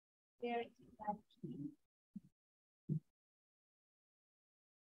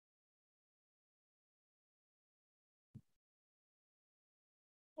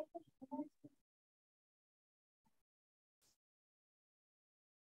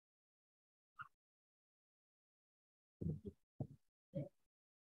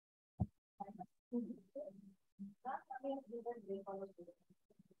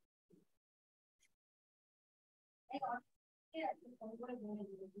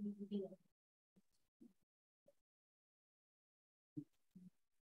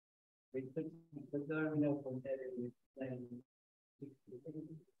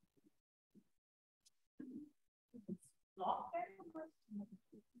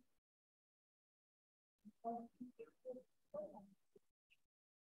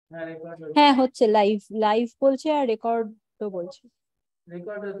হ্যাঁ হচ্ছে live live বলছে আর রেকর্ডও বলছে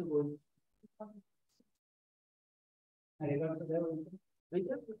রেকর্ডও তো বলছে রেকর্ড তো দেব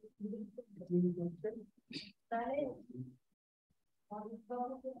তাহলে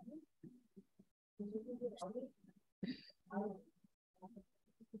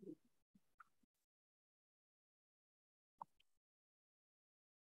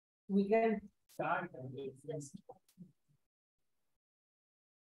we can start.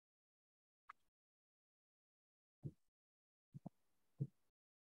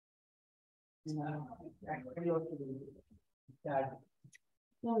 Actually, also start.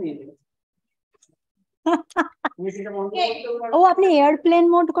 No need. ও আপনি এয়ারপ্লেন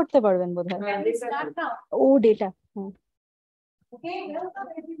মোড করতে পারবেন বোধহয় ও data Okay, welcome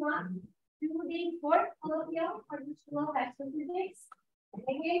everyone to the fourth colloquium for the School of Astrophysics.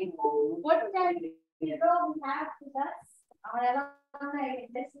 Again, what time we have with us our alumni,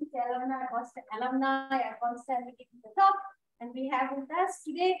 distance alumni, are constantly in the top, and we have with us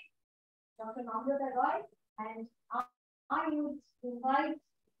today Dr. Namrata Roy, and I would invite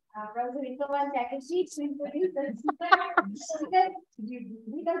Professor Ikovan Chatterjee to introduce the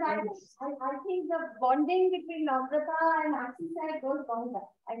because I think the bonding between Namrata and Ashish goes long back.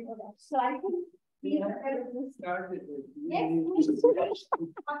 I know that. So I think we start with it. Yes.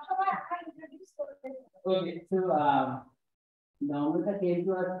 Okay, so Namrata came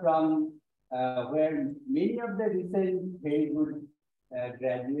to us from where many of the recent very good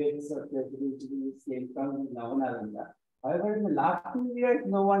graduates of the university came from Navanalanda. However, in the last 2 years,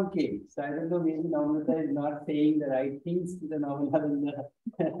 no one came. So I don't know, maybe Namrata is not saying the right things to the Navanalanda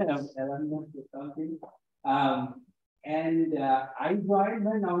alumnus or something. And I joined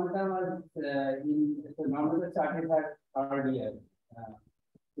when Namrata was so Namrata started her third year.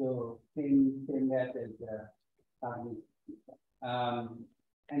 So same that as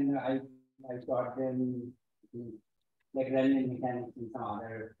and I taught them like running mechanics and some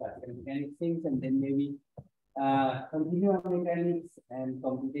other stuff, mechanics things, and then maybe continuum mechanics and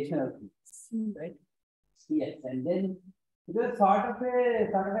computational things, right? Yes, and then it was sort of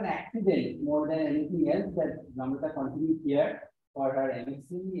an accident more than anything else that Namrata continued here for her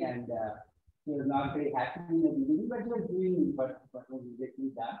MSc, and she was not very happy in the beginning, but she was doing what was exactly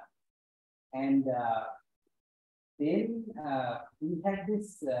done. And then we had this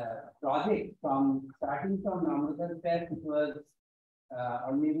project starting from Namrata's batch, which was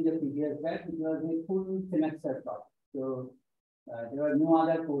or maybe the previous batch, which was a full semester project. So there were no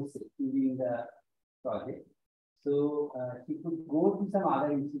other courses during the project. So she could go to some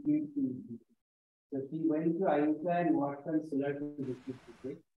other institute to do. So she went to IUCA and worked on solar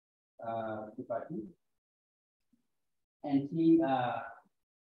physics department. And she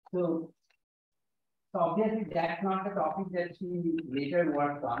so obviously that's not the topic that she later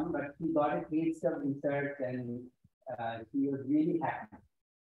worked on, but she got a taste of research, and she was really happy.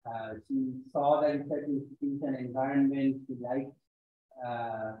 She saw the research institution environment. She liked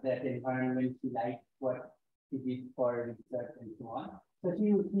that environment. She liked what she did for research and so on. So she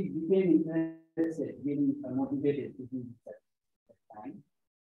became interested, really motivated to do research at that time.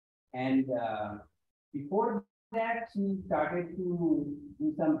 And before that, she started to do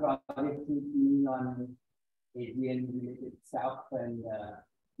some projects with me on AGN related stuff, and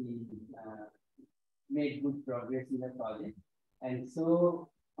she made good progress in the project. And so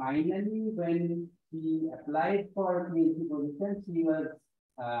finally, when she applied for PhD position, she was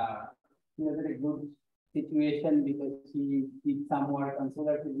in a good situation because she did some work on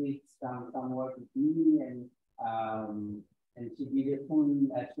solar physics, some work with me, and she did a full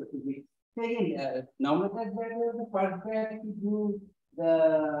astrophysics. So again, Namrata was the first guy to do the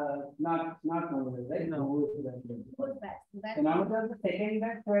not Namrata, right? No, so Namrata was the second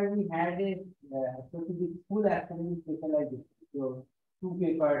batch where we had a astrophysics full astrophysics specialization. So 2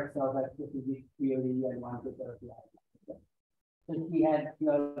 papers of astrophysics theory and 1 paper of life. So she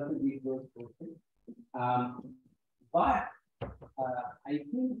also did those courses. But I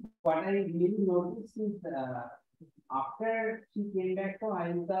think what I really noticed is after she came back from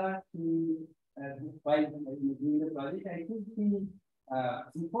ISA, she while doing the project, I think she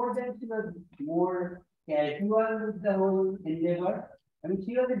before that she was more casual with the whole endeavor. I mean,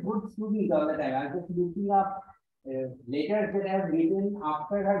 she was a good student all the time. I was just looking up letters that I have written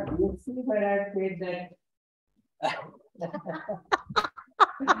after her BSc, where I had said that.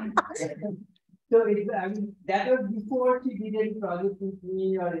 So I mean, that was before she did any project with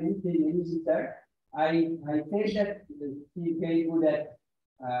me or anything, any research. I said that she's very good at,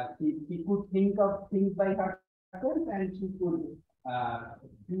 she could think of things by herself and she could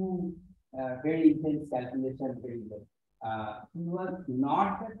do very intense calculation very well. She was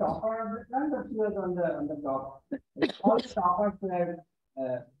not the topper of the class, but she was on the top.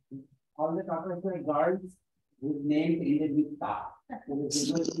 All the toppers were girls whose names ended with Ta. So anyway,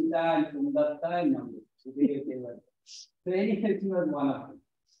 she was one of them.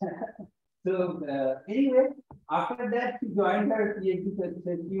 So anyway, after that, she joined her PhD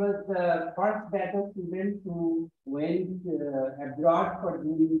session. She was the first batch of students who went abroad for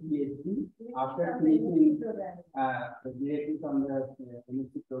doing PhD after finishing directly from the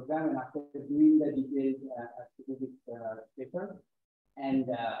MSc program and after doing the detailed academic paper. And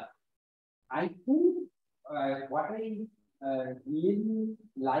I think what I really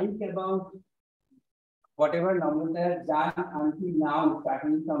like about whatever Namrata has done until now,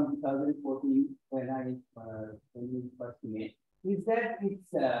 starting from 2014, when we first met, is that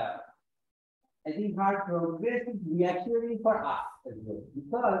it's, I think her progress is reassuring for us as well,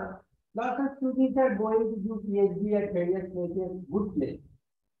 because lots of students are going to do PhD at various places, good places.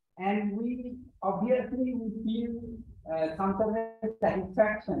 And we obviously feel some sort of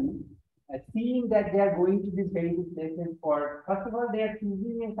satisfaction seeing that they are going to these very good places for, first of all, they are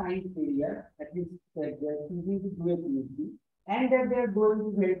choosing a science career, at least they are choosing to do a PhD, and that they are going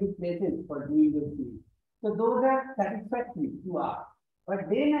to very good places for doing the PhD. So those are satisfactory to us. But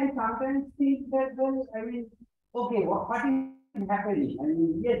then I sometimes think that, well, I mean, okay, what is happening? I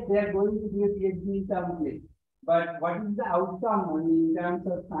mean, yes, they are going to do a PhD in some place, but what is the outcome, I mean, in terms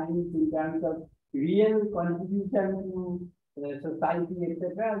of science, in terms of real contribution to society,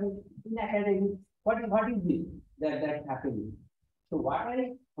 etc. In academics, what is it that's happening? So what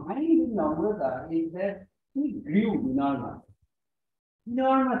I find in Namrata is that she grew enormously.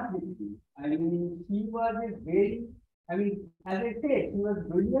 I mean, she was a very, I mean, as I said, she was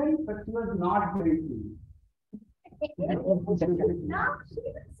brilliant, but she was not very brilliant. And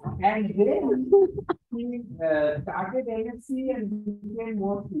then she started MSc and became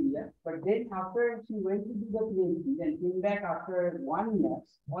more serious. But then after she went to do the PhD and came back after 1 year,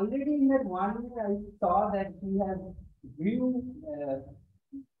 already in that 1 year I saw that she has grew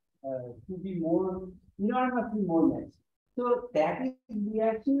to be more, enormously more nice. So that is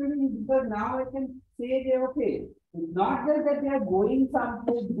reassuring because now I can say that, okay, it's not just that they are going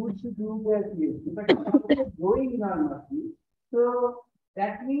someplace good to do their PhD, but they are going enormously. So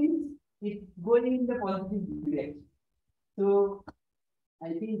that means it's going in the positive direction. So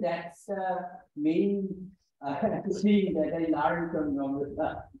I think that's the main thing that I learned from Namrata.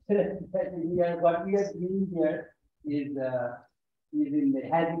 That what we are doing here is in the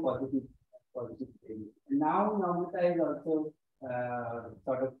has a positive thing. And now Namrata is also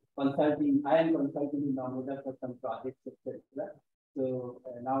sort of consulting. I am consulting Namrata for some projects, etc. So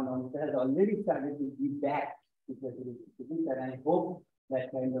now Namrata has already started to give back to the students, and I hope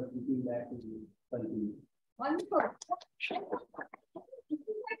that kind of giving back will continue. Wonderful.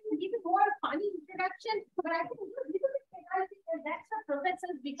 Give a more funny introduction, but I think it's a little bit pedantic, and that's what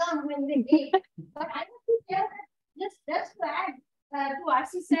professors become when they age. But I want to tell that just to add to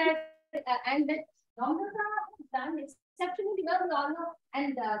RC said, and that Namrata has done exceptionally well in honor,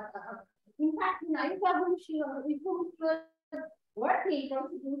 and in fact, in Ayutthaya, with whom she was working,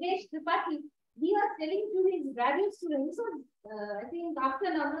 Udesh Tripathi, he was telling to his graduate students, so I think after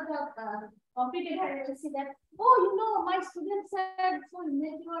Namrata completed her MSc that, oh, you know, my students said so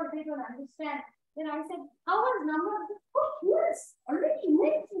immature, they don't understand. Then I said, how was Namrata? Oh, he was already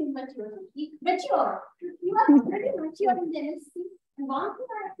immensely mature. He was already mature in the MSc. And one thing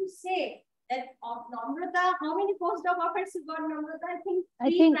I have to say that of Namrata, how many postdoc offers you got, Namrata? I think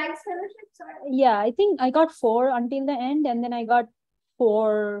three prize fellowships. Yeah, I think I got 4 until the end, and then I got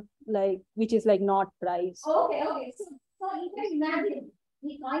 4 like which is like not prize. Okay. So you can imagine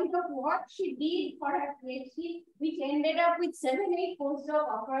the kind of work she did for her PhD, which ended up with 7-8 postdoc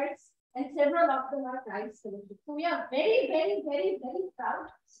offers, and several of them are prize fellowships. So we are very, very, very, very proud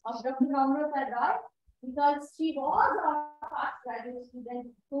of Dr. Namrata Roy. because she was our past graduate student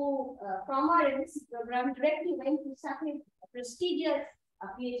who, from our MSc program, directly went to such a prestigious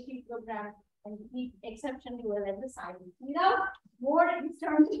PhD program and did exceptionally well at the science. Without more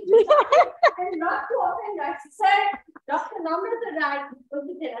instructions and not to offend our sir, Dr. Namrata Roy will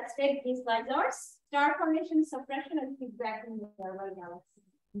be tell us take these lasers, star formation, suppression, and feedback in the nearby galaxy.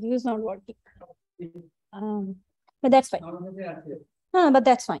 This is not working. But that's fine. But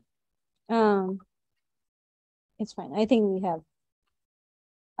that's fine. It's fine. I think we have.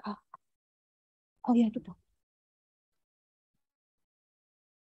 Oh, you have to talk.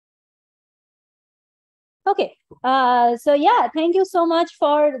 Okay. So yeah, thank you so much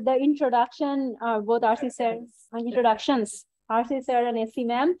for the introduction, both RC sir, introductions, RC sir and SC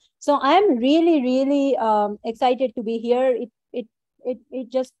ma'am. So I'm really excited to be here.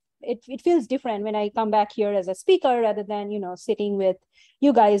 It feels different when I come back here as a speaker rather than, you know, sitting with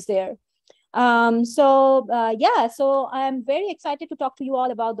you guys there. So I'm very excited to talk to you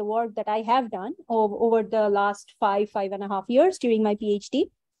all about the work that I have done over the last 5.5 years during my PhD.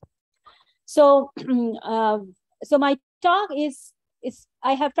 So, so my talk is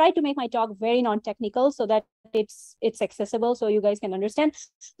I have tried to make my talk very non-technical so that it's accessible so you guys can understand.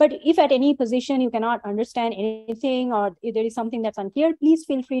 But if at any position you cannot understand anything or if there is something that's unclear, please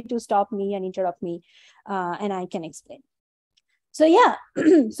feel free to stop me and interrupt me, and I can explain. So yeah,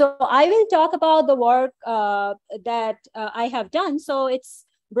 so I will talk about the work that I have done. So it's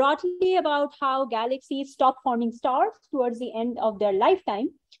broadly about how galaxies stop forming stars towards the end of their lifetime,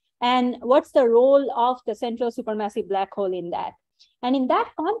 and what's the role of the central supermassive black hole in that. And in that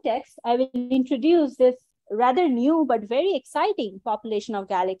context, I will introduce this rather new but very exciting population of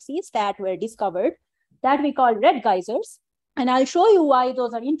galaxies that were discovered that we call red geysers. And I'll show you why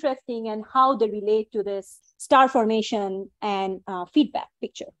those are interesting and how they relate to this star formation and feedback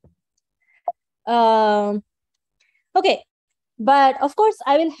picture. Okay, but of course,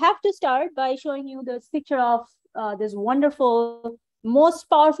 I will have to start by showing you this picture of this wonderful, most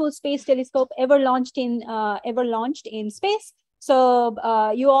powerful space telescope ever launched in space. So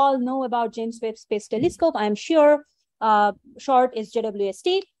you all know about James Webb Space Telescope, I'm sure. Short is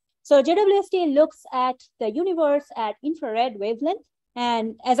JWST. So JWST looks at the universe at infrared wavelength.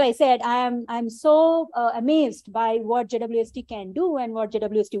 And as I said, I'm so amazed by what JWST can do and what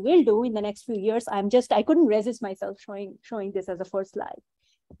JWST will do in the next few years. I couldn't resist myself showing this as a first slide.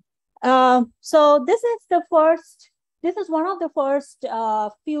 So this is one of the first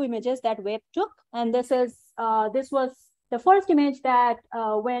few images that Webb took. And this was the first image that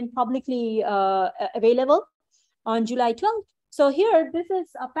went publicly available on July 12th. So here, this is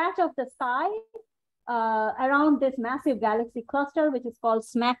a patch of the sky around this massive galaxy cluster, which is called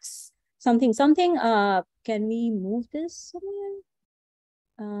SMACS something something. Can we move this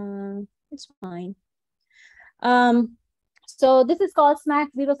somewhere? It's fine. So this is called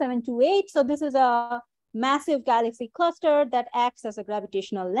SMACS 0728. So this is a massive galaxy cluster that acts as a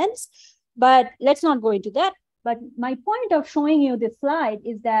gravitational lens. But let's not go into that. But my point of showing you this slide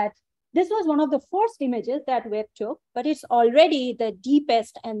is that this was one of the first images that Webb took, but it's already the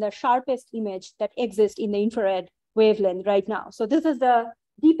deepest and the sharpest image that exists in the infrared wavelength right now. So this is the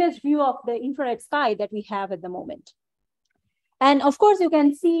deepest view of the infrared sky that we have at the moment. And of course, you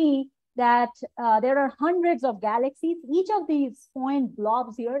can see that there are hundreds of galaxies. Each of these point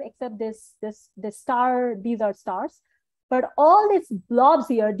blobs here, except this star, these are stars. But all these blobs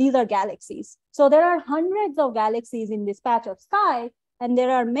here, these are galaxies. So there are hundreds of galaxies in this patch of sky. And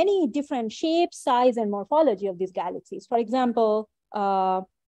there are many different shapes, size, and morphology of these galaxies. For example, there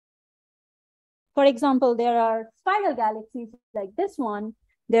are spiral galaxies like this one.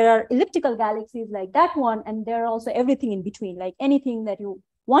 There are elliptical galaxies like that one. And there are also everything in between, like anything that you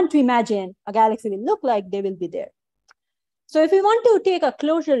want to imagine a galaxy will look like, they will be there. So if we want to take a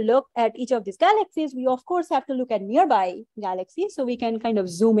closer look at each of these galaxies, we of course have to look at nearby galaxies. So we can kind of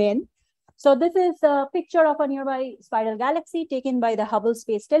zoom in. So this is a picture of a nearby spiral galaxy taken by the Hubble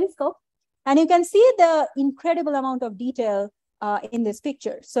Space Telescope. And you can see the incredible amount of detail in this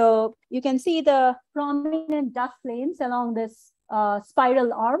picture. So you can see the prominent dust lanes along this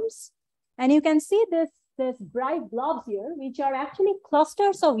spiral arms. And you can see this bright blobs here, which are actually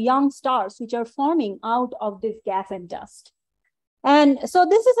clusters of young stars, which are forming out of this gas and dust. And so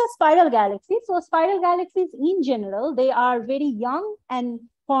this is a spiral galaxy. So spiral galaxies in general, they are very young and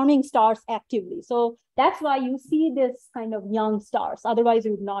forming stars actively. So that's why you see this kind of young stars. Otherwise,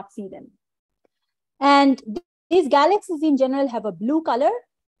 you would not see them. And these galaxies in general have a blue color.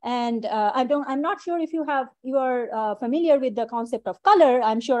 And I'm not sure if you are familiar with the concept of color.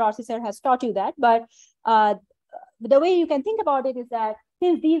 I'm sure RC sir has taught you that. But the way you can think about it is that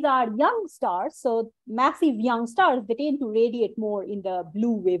since these are young stars, so massive young stars, they tend to radiate more in the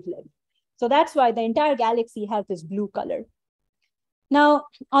blue wavelength. So that's why the entire galaxy has this blue color. Now,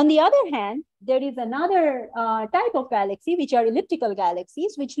 on the other hand, there is another type of galaxy, which are elliptical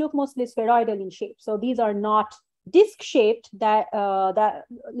galaxies, which look mostly spheroidal in shape. So these are not disc-shaped that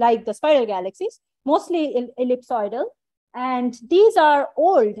like the spiral galaxies, mostly ellipsoidal. And these are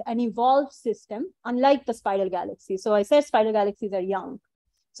old and evolved system, unlike the spiral galaxies. So I said spiral galaxies are young.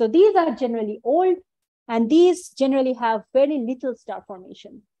 So these are generally old, and these generally have very little star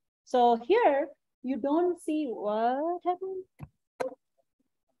formation. So here, you don't see what happened.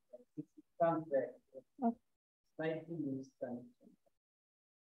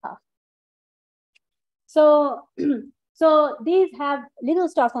 So, so these have little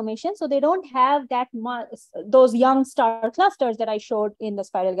star formation, so they don't have that much, those young star clusters that I showed in the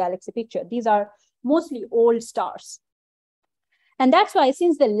spiral galaxy picture. These are mostly old stars. And that's why,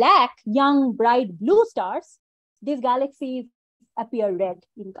 since they lack young, bright blue stars, these galaxies appear red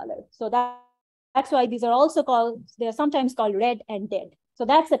in color. So that's why these are also called, they're sometimes called red and dead. So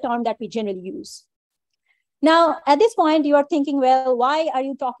that's the term that we generally use. Now, at this point, you are thinking, well, why are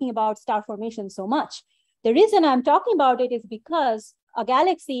you talking about star formation so much? The reason I'm talking about it is because a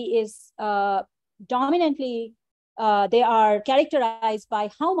galaxy is dominantly, they are characterized by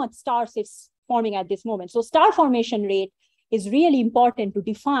how much stars it's forming at this moment. So star formation rate is really important to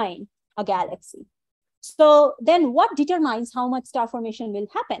define a galaxy. So then what determines how much star formation will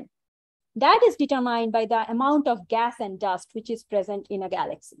happen? That is determined by the amount of gas and dust which is present in a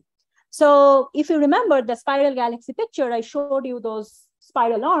galaxy. So if you remember the spiral galaxy picture, I showed you those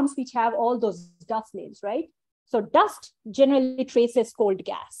spiral arms which have all those dust lanes, right? So dust generally traces cold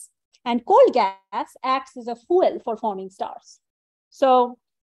gas, and cold gas acts as a fuel for forming stars. So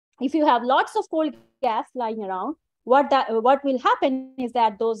if you have lots of cold gas lying around, what will happen is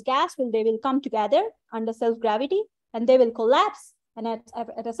that those gas they will come together under self-gravity, and they will collapse. And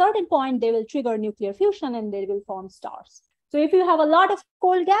at a certain point, they will trigger nuclear fusion and they will form stars. So if you have a lot of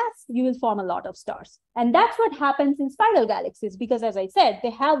cold gas, you will form a lot of stars. And that's what happens in spiral galaxies, because as I said,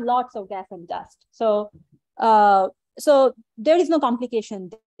 they have lots of gas and dust. So there is no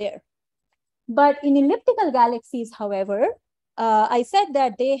complication there. But in elliptical galaxies, however, I said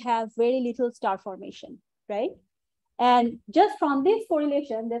that they have very little star formation, right? And just from this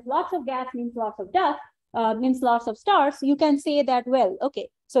correlation, there's lots of gas means lots of dust, means lots of stars. You can say that, well, okay,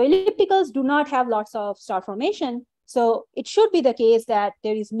 so ellipticals do not have lots of star formation. So it should be the case that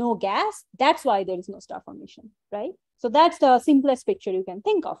there is no gas. That's why there is no star formation, right? So that's the simplest picture you can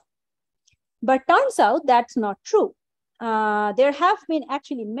think of. But turns out that's not true. There have been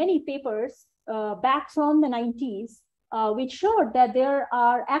actually many papers back from the 90s which showed that there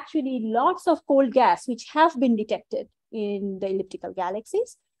are actually lots of cold gas which have been detected in the elliptical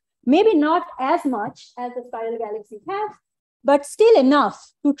galaxies. Maybe not as much as the spiral galaxies have, but still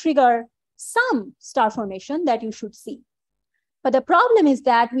enough to trigger some star formation that you should see. But the problem is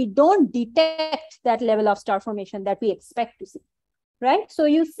that we don't detect that level of star formation that we expect to see, right? So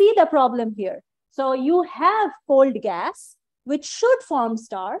you see the problem here. So you have cold gas, which should form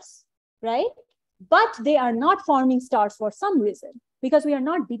stars, right? But they are not forming stars for some reason, because we are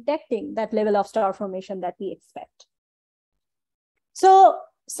not detecting that level of star formation that we expect. So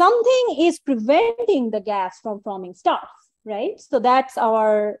something is preventing the gas from forming stars, right? So that's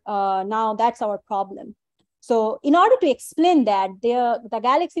our, now that's our problem. So in order to explain that, the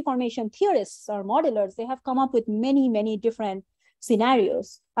galaxy formation theorists or modelers, they have come up with many, many different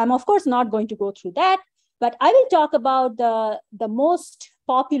scenarios. I'm of course not going to go through that, but I will talk about the most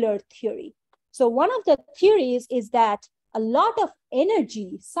popular theory. So one of the theories is that a lot of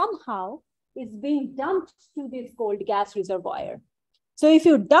energy somehow is being dumped to this cold gas reservoir. So if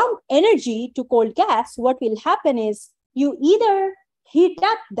you dump energy to cold gas, what will happen is you either heat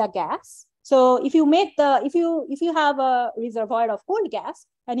up the gas. So if you make if you have a reservoir of cold gas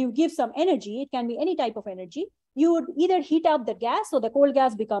and you give some energy, it can be any type of energy, you would either heat up the gas, so the cold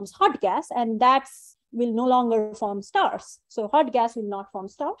gas becomes hot gas, and that will no longer form stars. So hot gas will not form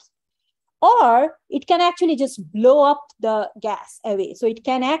stars. Or it can actually just blow up the gas away. So it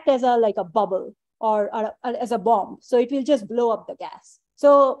can act as like a bubble or as a bomb. So it will just blow up the gas.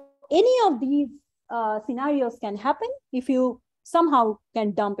 So any of these scenarios can happen if you somehow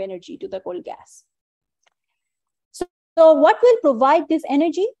can dump energy to the cold gas. So what will provide this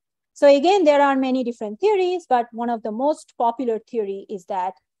energy? So again, there are many different theories, but one of the most popular theory is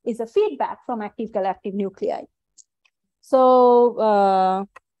that is a feedback from active galactic nuclei. So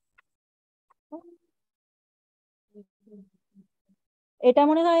এটা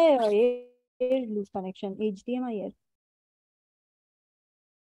মনে হয় এর loose connection HDMI এর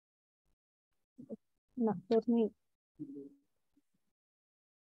No, let me.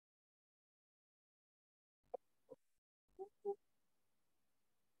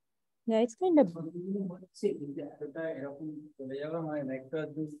 Yeah, it's kind of.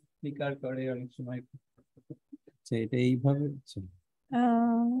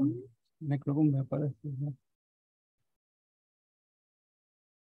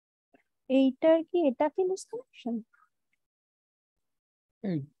 এইটার কি এটা কি loose connection?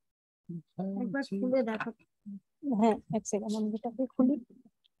 একবার খুলে দেখো। হ্যাঁ, এক সেকেন্ড আমি এটাকে খুলি।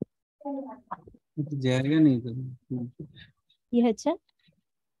 জায়গা নেই তো কি হচ্ছে?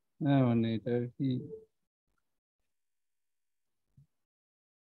 হ্যাঁ, মানে এটা কি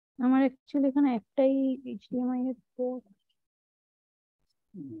আমার অ্যাকচুয়ালি এখানে একটাই HDMI এর পোর্ট।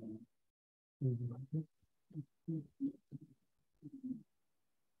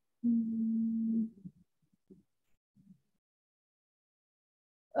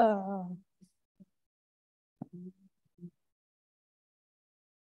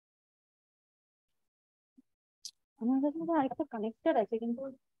 আমার কাছে আরেকটা কানেক্টর আছে কিন্তু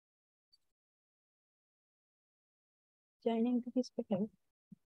জয়েনিং টু দিস স্পিকার।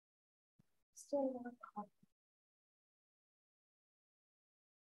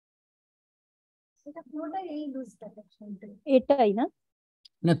 সেটা পুরোটাই এই লুজ কানেকশনটা। এটাই না?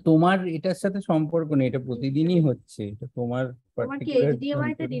 না, তোমার এটার সাথে সম্পর্ক নেই, এটা প্রতিদিনই হচ্ছে, এটা তোমার তোমার কি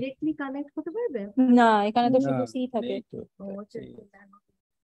HDMI তে ডাইরেক্টলি কানেক্ট হতে পারবে? না, এখানে তো শুধু সি থাকে।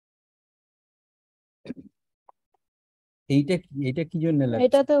 এইটা কি জন্য লাগছে?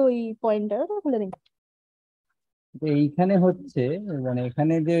 এটা তো ওই পয়েন্টার খুলে দিন। এইখানে হচ্ছে, মানে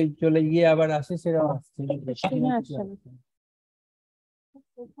এখানে যে ওই চলে গিয়ে আবার আসে সেরকম আসছে। আসছে না।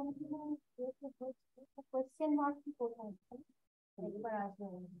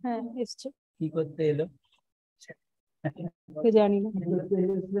 হ্যাঁ, এসছে। কি করতে এলো জানি না।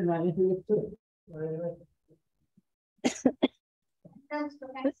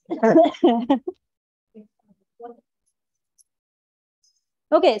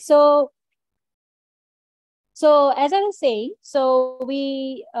 Okay, so as I was saying, so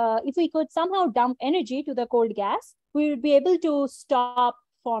if we could somehow dump energy to the cold gas, we would be able to stop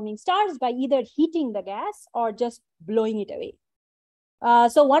forming stars by either heating the gas or just blowing it away.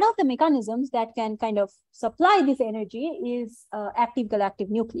 So one of the mechanisms that can kind of supply this energy is active galactic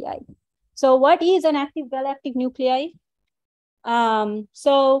nuclei. So what is an active galactic nuclei?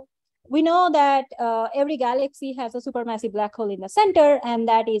 So we know that every galaxy has a supermassive black hole in the center, and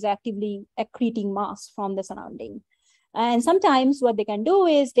that is actively accreting mass from the surrounding. And sometimes what they can do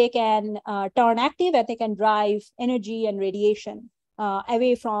is they can turn active, and they can drive energy and radiation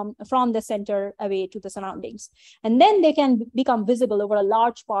away from the center, away to the surroundings. And then they can become visible over a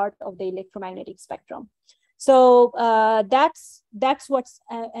large part of the electromagnetic spectrum. So that's what's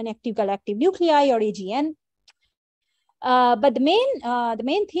an active galactic nuclei, or AGN. But the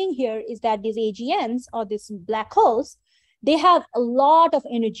main thing here is that these AGNs, or these black holes, they have a lot of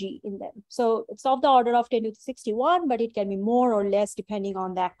energy in them. So it's of the order of 10 to the 61, but it can be more or less depending on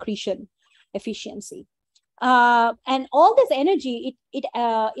the accretion efficiency. And all this energy,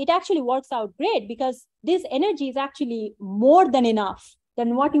 it actually works out great, because this energy is actually more than enough than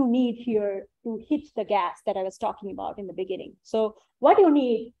what you need here to hit the gas that I was talking about in the beginning. So what you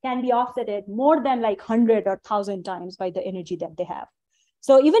need can be offsetted more than like 100 or 1,000 times by the energy that they have.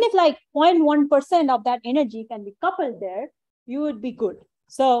 So even if like 0.1% of that energy can be coupled there, you would be good.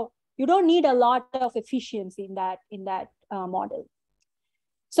 So you don't need a lot of efficiency in that model.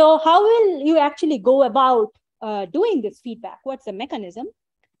 So how will you actually go about doing this feedback? What's the mechanism?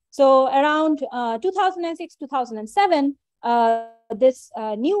 So around 2006, 2007, this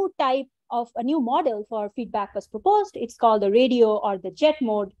new type of a new model for feedback was proposed. It's called the radio or the jet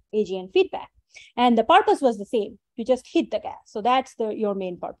mode AGN feedback. And the purpose was the same, to just hit the gas. So that's your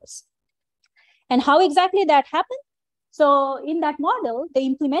main purpose. And how exactly that happened? So in that model, they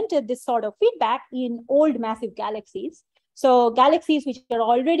implemented this sort of feedback in old massive galaxies. So galaxies which are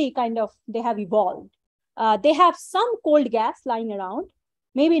already they have evolved. They have some cold gas lying around,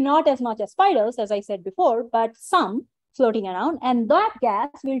 maybe not as much as spirals, as I said before, but some floating around. And that gas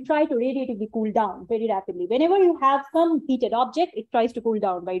will try to radiatively cool down very rapidly. Whenever you have some heated object, it tries to cool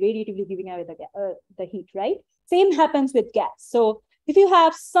down by radiatively giving away the heat, right? Same happens with gas. So if you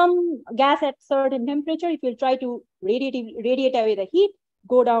have some gas at certain temperature, it will try to radiate away the heat,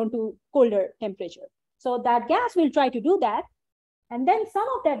 go down to colder temperature. So that gas will try to do that. And then some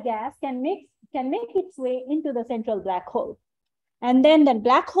of that gas can make its way into the central black hole. And then the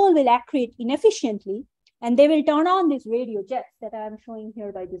black hole will accrete inefficiently, and they will turn on these radio jets that I'm showing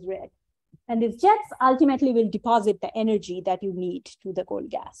here by this red. And these jets ultimately will deposit the energy that you need to the cold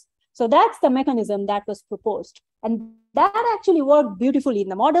gas. So that's the mechanism that was proposed. And that actually worked beautifully in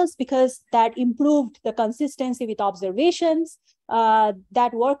the models because that improved the consistency with observations,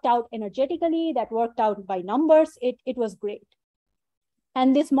 that worked out energetically, that worked out by numbers. It was great.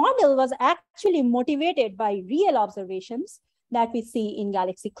 And this model was actually motivated by real observations that we see in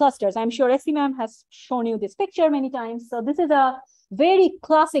galaxy clusters. I'm sure SC ma'am has shown you this picture many times. So this is a very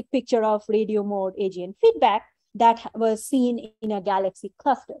classic picture of radio mode AGN feedback that was seen in a galaxy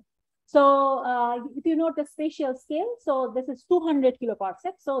cluster. So if you note the spatial scale, so this is 200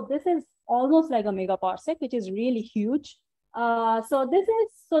 kiloparsec. So this is almost like a megaparsec, which is really huge. So this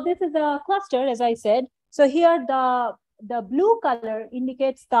is a cluster, as I said. So here the blue color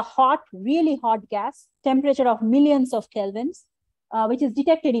indicates the hot, really hot gas, temperature of millions of kelvins, which is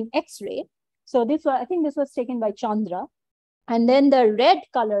detected in X-ray. So I think this was taken by Chandra. And then the red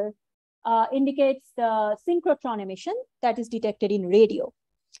color indicates the synchrotron emission that is detected in radio.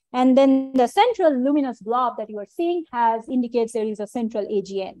 And then the central luminous blob that you are seeing indicates there is a central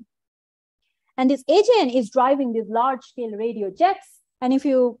AGN. And this AGN is driving these large scale radio jets. And if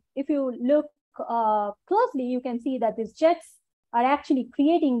you look closely, you can see that these jets are actually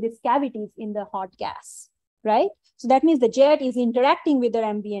creating these cavities in the hot gas, right? So that means the jet is interacting with their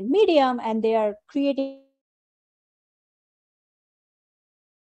ambient medium and they are creating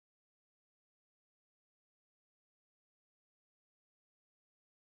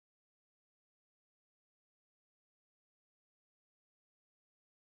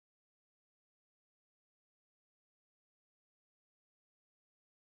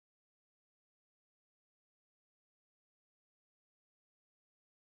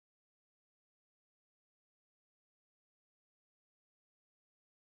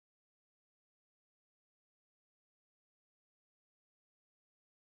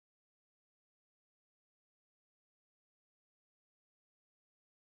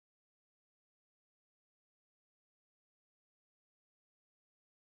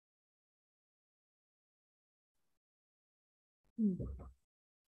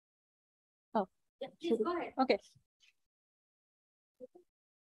Oh, Yeah, please go ahead. okay.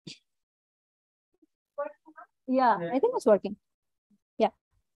 Yeah, I think it's working. Yeah.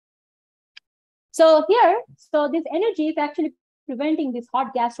 So here, so this energy is actually preventing this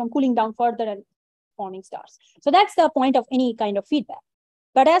hot gas from cooling down further and forming stars. So that's the point of any kind of feedback.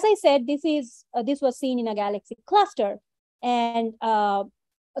 But as I said, this was seen in a galaxy cluster. And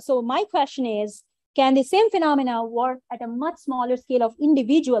so my question is, can the same phenomena work at a much smaller scale of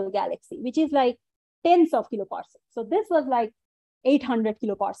individual galaxy, which is like tens of kiloparsecs? So this was like 800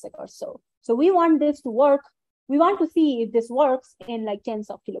 kiloparsec or so. So we want this to work. We want to see if this works in like tens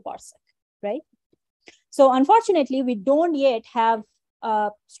of kiloparsec, right? So unfortunately, we don't yet have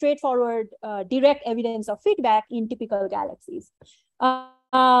straightforward direct evidence of feedback in typical galaxies.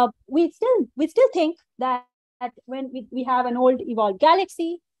 We still think that when we have an old evolved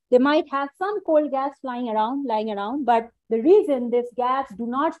galaxy, they might have some cold gas lying around, but the reason this gas do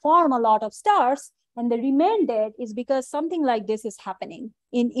not form a lot of stars and they remain dead is because something like this is happening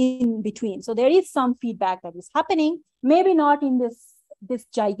in between. So there is some feedback that is happening, maybe not in this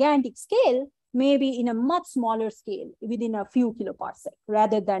gigantic scale, maybe in a much smaller scale within a few kiloparsec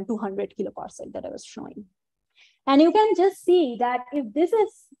rather than 200 kiloparsec that I was showing. And you can just see that if this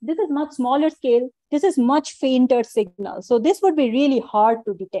is much smaller scale, this is much fainter signal. So this would be really hard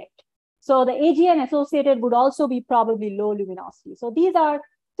to detect. So the AGN associated would also be probably low luminosity. So these are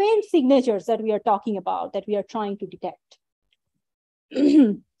faint signatures that we are talking about, that we are trying to detect.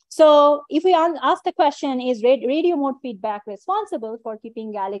 So if we ask the question, is radio mode feedback responsible for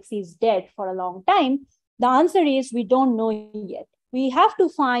keeping galaxies dead for a long time? The answer is we don't know yet. We have to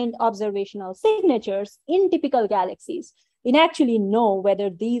find observational signatures in typical galaxies and actually know whether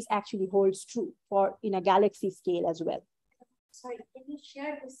these actually holds true for in a galaxy scale as well. Sorry, can you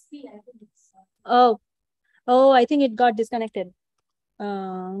share the screen? I think it's... I think it got disconnected.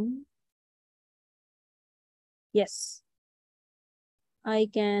 Yes. I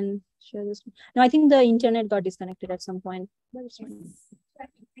can share this. No, I think the internet got disconnected at some point.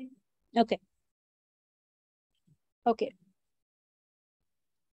 Okay. Okay.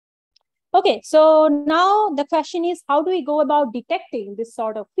 Okay, so now the question is, how do we go about detecting this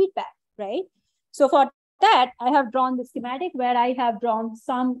sort of feedback, right? So for that, I have drawn the schematic where I have drawn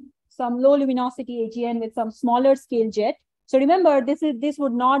some low luminosity AGN with some smaller scale jet. So remember, this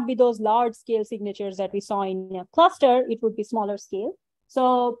would not be those large scale signatures that we saw in a cluster. It would be smaller scale.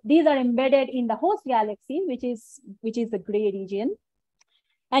 So these are embedded in the host galaxy, which is the gray region.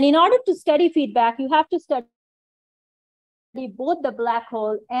 And in order to study feedback, you have to study both the black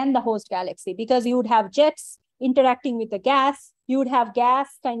hole and the host galaxy, because you would have jets interacting with the gas. you would have gas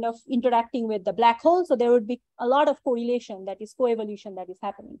kind of interacting with the black hole. So there would be a lot of correlation, that is coevolution, that is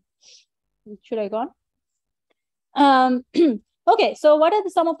happening. Should I go on? Okay, so what are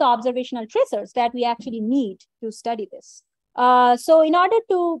some of the observational tracers that we actually need to study this? So in order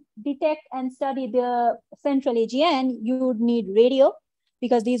to detect and study the central AGN, you would need radio,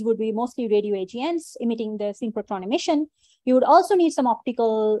 because these would be mostly radio AGNs emitting the synchrotron emission. You would also need some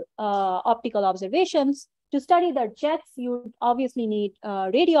optical observations. To study the jets, you would obviously need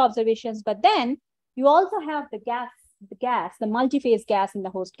radio observations, but then you also have the multi-phase gas in the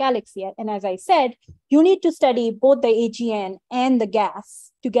host galaxy. And as I said, you need to study both the AGN and the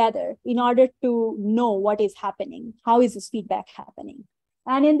gas together in order to know what is happening. How is this feedback happening?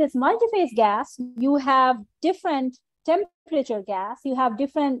 And in this multi-phase gas, you have different temperature gas, you have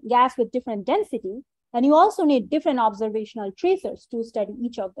different gas with different density, and you also need different observational tracers to study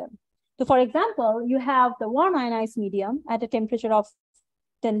each of them. So for example, you have the warm ionized medium at a temperature of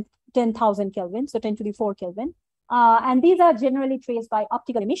 10,000 Kelvin, so 10 to the 4 Kelvin. And these are generally traced by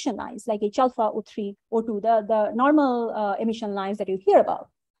optical emission lines like H alpha, O3, O2, the normal emission lines that you hear about.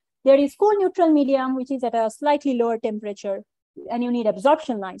 There is cool neutral medium, which is at a slightly lower temperature, and you need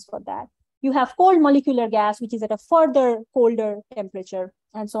absorption lines for that. You have cold molecular gas, which is at a further colder temperature,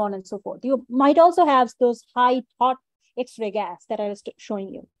 and so on and so forth. You might also have those hot X-ray gas that I was showing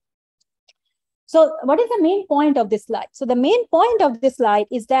you. So what is the main point of this slide? So the main point of this slide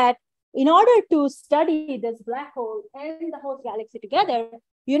is that in order to study this black hole and the host galaxy together,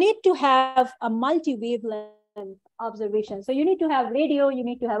 you need to have a multi-wavelength observation. So you need to have radio, you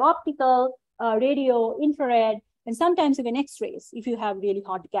need to have optical, radio, infrared, and sometimes even X-rays if you have really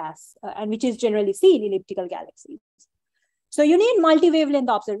hot gas, and which is generally seen in elliptical galaxies. So you need multi-wavelength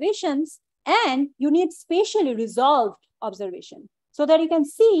observations, and you need spatially resolved observation so that you can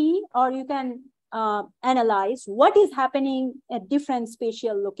see, or you can analyze what is happening at different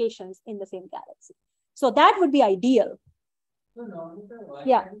spatial locations in the same galaxy. So that would be ideal. No,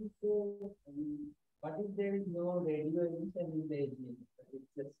 yeah. What if there is no radio emission in the AGN? It's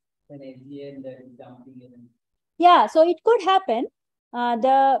just an AGN that is dumping in. Yeah, so it could happen.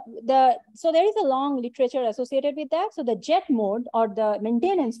 So there is a long literature associated with that. So the jet mode or the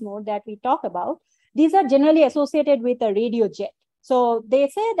maintenance mode that we talk about, these are generally associated with a radio jet. So they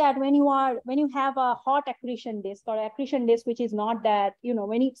say that when you have a hot accretion disk or accretion disk, which is not that,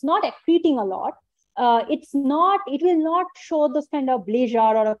 when it's not accreting a lot, it will not show this kind of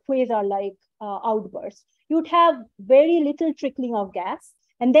blazar or a quasar-like outburst. You'd have very little trickling of gas,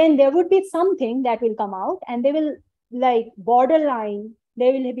 and then there would be something that will come out, and they will borderline,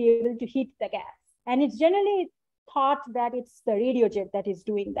 they will be able to heat the gas. And it's generally thought that it's the radio jet that is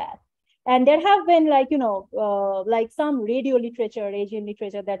doing that. And there have been some radio literature, AGN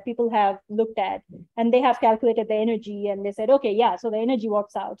literature that people have looked at, and they have calculated the energy, and they said, okay, yeah, so the energy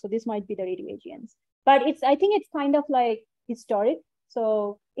works out. So this might be the radio AGNs. But I think it's kind of like historic.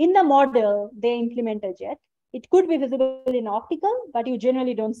 So in the model, they implement a jet. It could be visible in optical, but you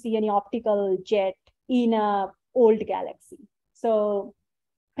generally don't see any optical jet in a old galaxy. So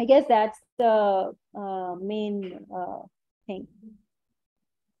I guess that's the main thing.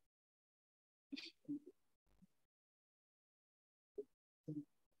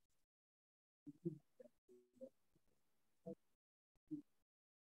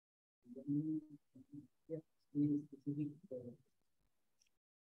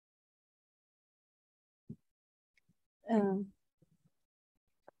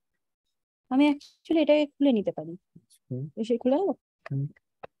 আমি actually এটা খুলে নিতে পারি, এসে খুলে নেব।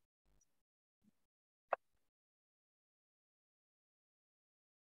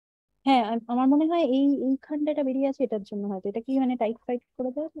 হ্যাঁ, আমার মনে হয় এইখানটা এটা বেরিয়ে আছে, এটার জন্য হয়তো। এটা কি মানে টাইপ ফাইট করে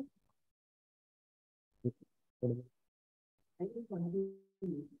দেওয়া যায়?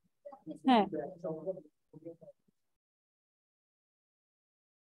 হ্যাঁ,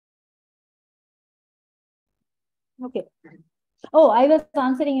 okay. Oh, I was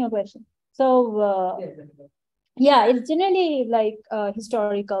answering your question. So yeah, it's generally like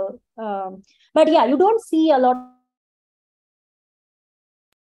historical, but yeah, you don't see a lot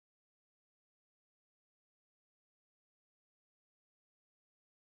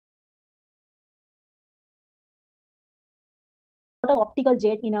of optical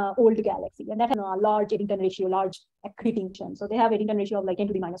jet in an old galaxy, and that has a large Eddington ratio, large accretion. So they have Eddington ratio of like 10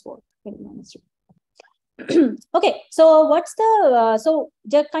 to the minus 4, 10 to the minus 3. Okay, so what's the so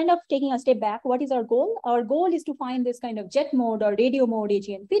just kind of taking a step back, what is our goal? Our goal is to find this kind of jet mode or radio mode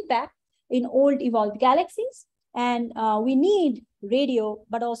AGN feedback in old evolved galaxies, and we need radio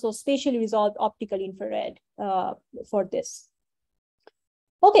but also spatially resolved optical infrared for this.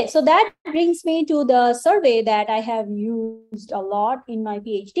 Okay, so that brings me to the survey that I have used a lot in my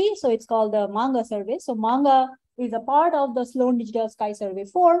PhD. So it's called the MANGA survey. So MANGA is a part of the Sloan Digital Sky Survey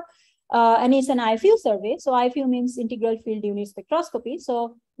 4, and it's an IFU survey. So IFU means integral field unit spectroscopy.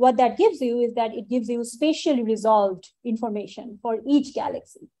 So what that gives you is that it gives you spatially resolved information for each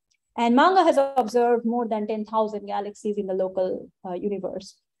galaxy. And MANGA has observed more than 10,000 galaxies in the local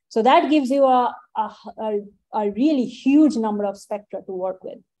universe. So that gives you a really huge number of spectra to work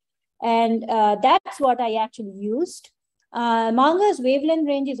with. And that's what I actually used. MANGA's wavelength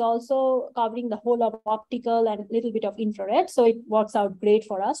range is also covering the whole of optical and a little bit of infrared. So it works out great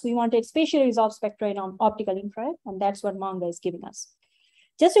for us. We wanted spatially resolved spectra in optical infrared, and that's what MANGA is giving us.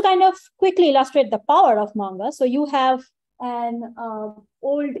 Just to kind of quickly illustrate the power of MANGA. So you have an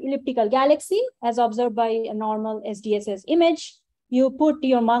old elliptical galaxy as observed by a normal SDSS image. You put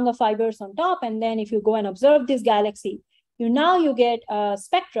your MANGA fibers on top, and then if you go and observe this galaxy, you get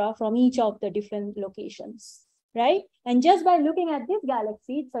spectra from each of the different locations, right? And just by looking at this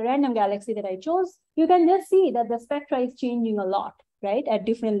galaxy, it's a random galaxy that I chose, you can just see that the spectra is changing a lot, right, at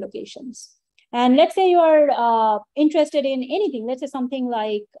different locations. And let's say you are interested in anything, let's say something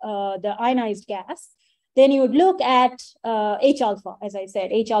like the ionized gas, then you would look at H alpha, as I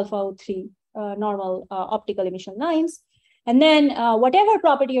said, H alpha O3, normal optical emission lines. And then whatever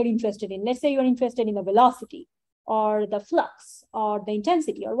property you're interested in, let's say you're interested in the velocity or the flux or the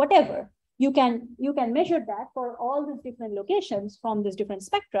intensity or whatever, you can measure that for all these different locations from these different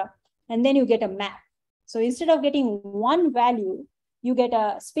spectra, and then you get a map. So instead of getting one value, you get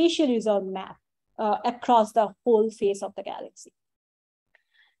a spatially resolved map across the whole face of the galaxy.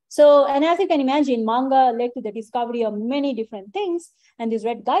 So, and as you can imagine, MANGA led to the discovery of many different things, and these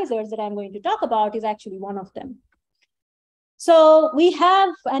red geysers that I'm going to talk about is actually one of them. So we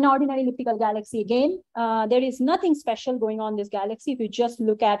have an ordinary elliptical galaxy again. There is nothing special going on in this galaxy if you just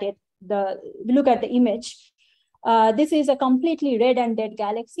look at it, look at the image. This is a completely red and dead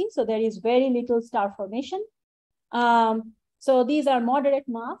galaxy, so there is very little star formation. So these are moderate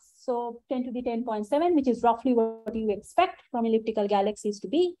mass, so 10 to the 10.7, which is roughly what you expect from elliptical galaxies to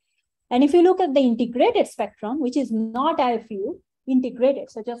be. And if you look at the integrated spectrum, which is not IFU, integrated,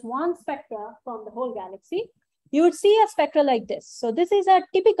 so just one spectra from the whole galaxy, you would see a spectra like this. So this is a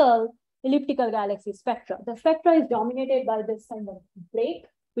typical elliptical galaxy spectra. The spectra is dominated by this kind of break,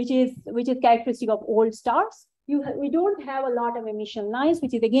 which is characteristic of old stars. We don't have a lot of emission lines,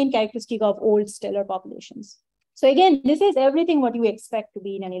 which is again characteristic of old stellar populations. So again, this is everything what you expect to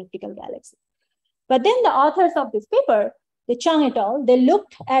be in an elliptical galaxy. But then the authors of this paper, the Chang et al., they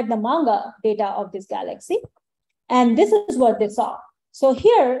looked at the MANGA data of this galaxy, and this is what they saw. So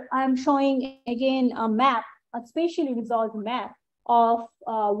here I'm showing again a map, a spatially resolved map of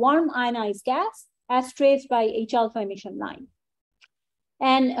warm ionized gas as traced by H alpha emission line.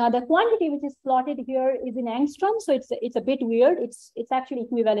 And the quantity which is plotted here is in angstrom, so it's a bit weird. It's actually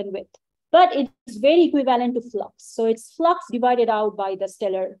equivalent with, but it's very equivalent to flux. So it's flux divided out by the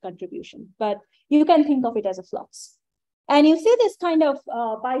stellar contribution, but you can think of it as a flux. And you see this kind of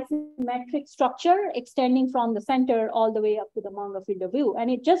bisymmetric structure extending from the center all the way up to the MANGA field of view. And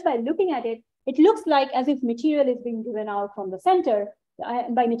it just by looking at it, it looks like as if material is being driven out from the center.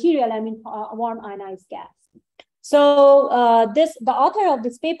 By material, I mean warm ionized gas. So the author of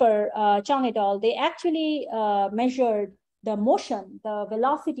this paper, Chang et al., they actually measured the motion, the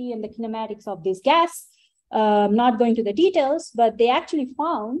velocity and the kinematics of this gas. Not going to the details, but they actually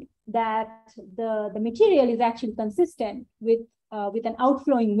found that the material is actually consistent with an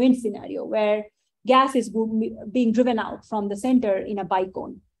outflowing wind scenario where gas is being driven out from the center in a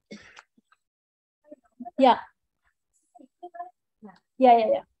bicone. Yeah.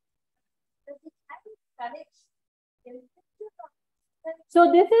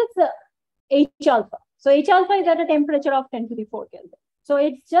 So this is H alpha. So H alpha is at a temperature of 10 to the 4 Kelvin. So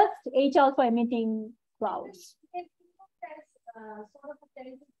it's just H alpha emitting clouds.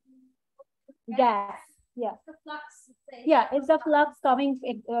 Gas. Yeah. The flux. Yeah, it's the flux coming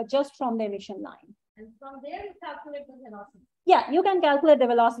just from the emission line. And from there, you calculate the velocity. Yeah, you can calculate the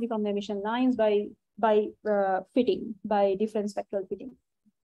velocity from the emission lines by fitting, by different spectral fitting.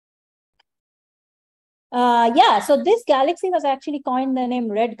 Yeah, so this galaxy was actually coined the name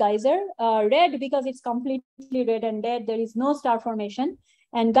red geyser. Red because it's completely red and dead. There is no star formation.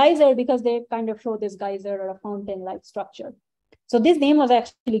 And geyser because they kind of show this geyser or a fountain-like structure. So this name was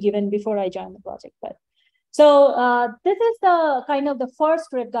actually given before I joined the project. But so this is the kind of the first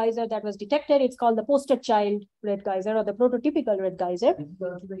red geyser that was detected. It's called the poster child red geyser or the prototypical red geyser. This is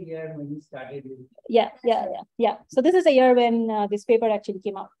also the year when you started. Yeah. So this is the year when this paper actually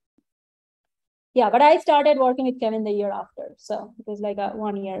came out. Yeah, but I started working with Kevin the year after. So it was like a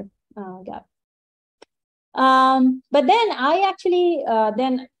 1 year gap. But then I actually,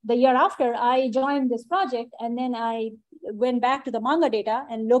 then the year after, I joined this project, and then I went back to the manga data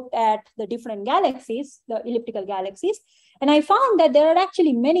and looked at the different galaxies, the elliptical galaxies, and I found that there are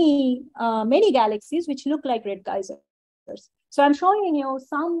actually many galaxies which look like red geysers. So I'm showing you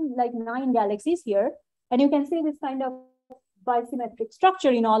some like 9 galaxies here, and you can see this kind of bisymmetric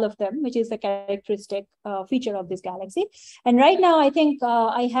structure in all of them, which is the characteristic feature of this galaxy. And right now, I think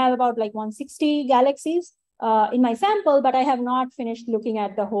I have about like 160 galaxies in my sample, but I have not finished looking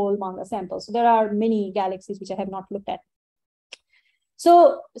at the whole manga sample. So there are many galaxies which I have not looked at.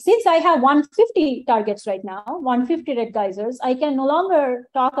 So since I have 150 targets right now, 150 red geysers, I can no longer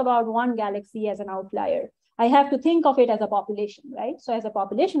talk about one galaxy as an outlier. I have to think of it as a population, right? So as a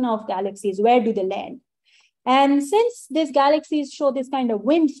population of galaxies, where do they land? And since these galaxies show this kind of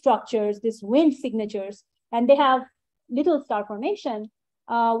wind structures, these wind signatures, and they have little star formation,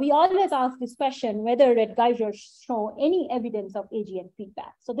 we always ask this question whether red geysers show any evidence of AGN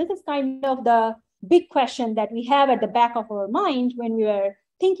feedback. So this is kind of the big question that we have at the back of our mind when we were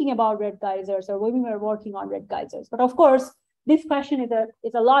thinking about red geysers or when we were working on red geysers. But of course, this question is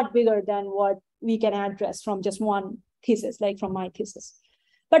a lot bigger than what we can address from just one thesis, like from my thesis.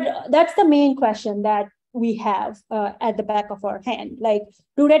 But that's the main question that we have at the back of our hand. Like,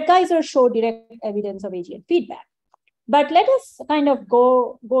 do red geysers show direct evidence of AGN feedback? But let us kind of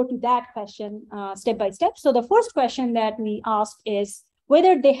go to that question step by step. So the first question that we asked is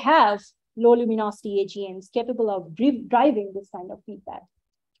whether they have low luminosity AGNs capable of driving this kind of feedback.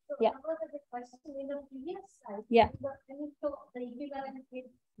 So yeah. That was the question in the previous slide. Yeah. So the equivalent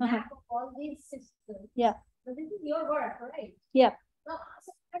map of all these systems. Yeah. So this is your work, right? Yeah. So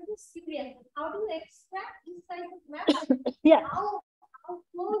I'm just curious, how do you extract these kinds of maps? Yeah. How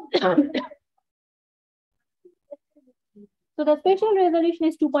close? So the spatial resolution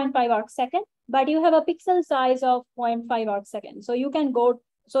is 2.5 arcsecond, but you have a pixel size of 0.5 arcsecond. So you can go,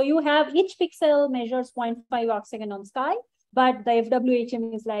 so you have each pixel measures 0.5 arcsecond on sky, but the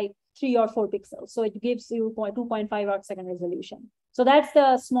FWHM is like 3 or 4 pixels. So it gives you 2.5 arcsecond resolution. So that's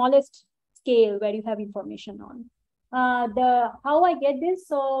the smallest scale where you have information on. How I get this,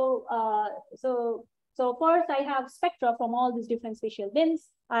 so first I have spectra from all these different spatial bins.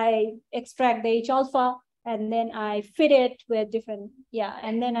 I extract the H alpha, and then I fit it with different,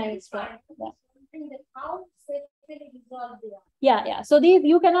 and then I extract. How spatially resolved they are. Yeah. So these,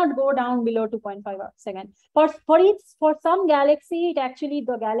 you cannot go down below 2.5 arcsecond. For some galaxy,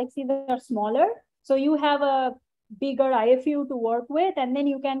 the galaxies are smaller. So you have a bigger IFU to work with, and then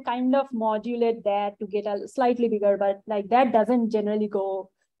you can kind of modulate that to get a slightly bigger, but like that doesn't generally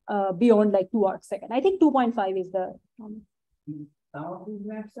go beyond like 2 arcsecond. I think 2.5 is the. Some of these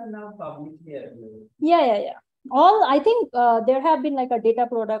maps are now publicly available. Yeah. All, I think there have been like a data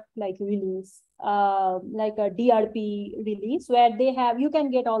product like release, like a DRP release where you can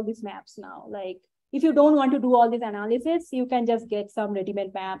get all these maps now. Like if you don't want to do all this analysis, you can just get some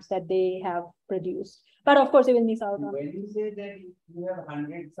ready-made maps that they have produced. But of course, you will miss out on. When you say that you have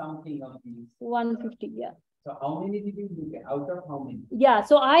 100 something of these. 150, yeah. So how many did you look at? Out of how many? Yeah,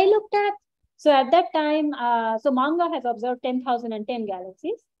 so I looked at, so at that time, so manga has observed 10,010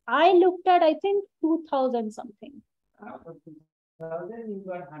 galaxies. I looked at, I think, 2,000 something. Out of 2,000, you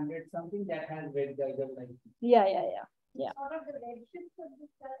got 100 something that has red geyser like. Yeah. What are the redshifts of this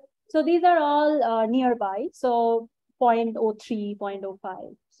galaxy? So these are all nearby. So 0.03,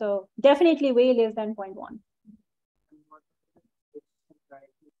 0.05. So definitely way less than 0.1.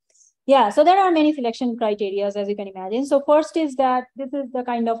 Yeah, so there are many selection criteria, as you can imagine. So first is that this is the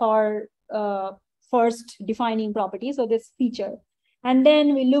kind of our first defining property, so this feature. And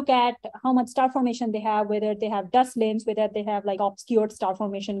then we look at how much star formation they have, whether they have dust lanes, whether they have like obscured star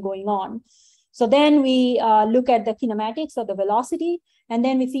formation going on. So then we look at the kinematics or the velocity, and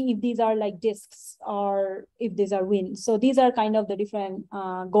then we see if these are like disks or if these are winds. So these are kind of the different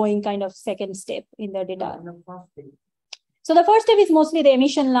going kind of second step in the data. So the first step is mostly the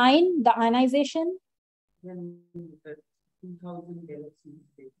emission line, the ionization.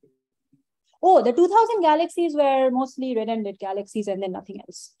 Oh, the 2000 galaxies were mostly red-ended galaxies and then nothing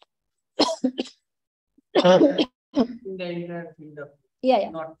else. In the entire field of.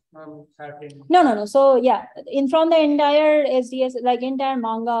 Yeah. Not certain. No. So yeah, from the entire SDS, like entire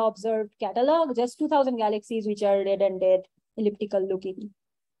manga observed catalog, just 2000 galaxies which are red-ended, elliptical looking.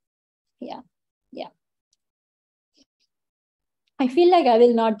 Yeah. I feel like I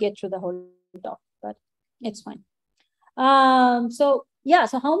will not get through the whole talk, but it's fine. So yeah,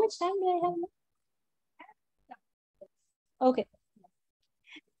 so how much time do I have now? Okay.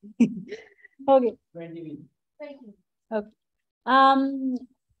 Okay. 20 minutes. 20. Okay.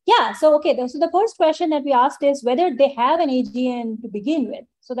 Yeah, so okay, so the first question that we asked is whether they have an AGN to begin with,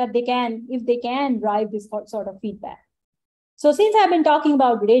 so that they can, if they can drive this sort of feedback. So since I've been talking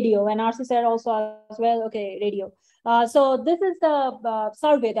about radio, and RC said also as well, okay, radio. So this is the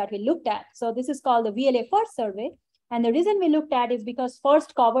survey that we looked at. So this is called the VLA first survey. And the reason we looked at is because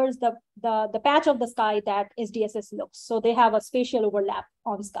first covers the patch of the sky that SDSS looks. So they have a spatial overlap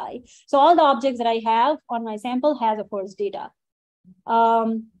on sky. So all the objects that I have on my sample has a first data.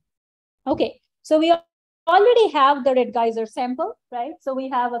 Okay, so we already have the red geyser sample, right? So we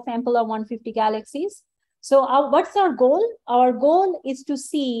have a sample of 150 galaxies. So what's our goal? Our goal is to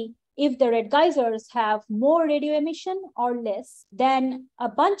see if the red geysers have more radio emission or less than a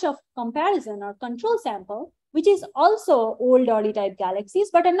bunch of comparison or control sample, which is also old early type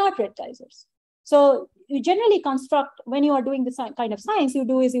galaxies, but are not red geysers. So you generally construct, when you are doing this kind of science, you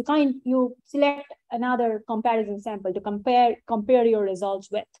do is you select another comparison sample to compare your results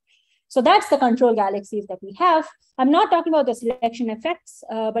with. So that's the control galaxies that we have. I'm not talking about the selection effects,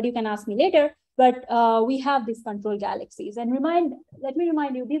 but you can ask me later. But we have these control galaxies. And let me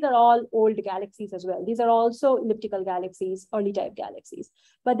remind you, these are all old galaxies as well. These are also elliptical galaxies, early type galaxies,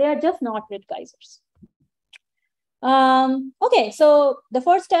 but they are just not red geysers. Okay, so the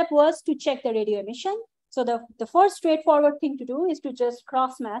first step was to check the radio emission. So the first straightforward thing to do is to just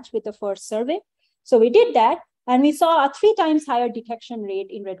cross-match with the first survey. So we did that, and we saw a 3 times higher detection rate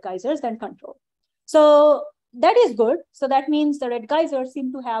in red geysers than control. So that is good. So that means the red geysers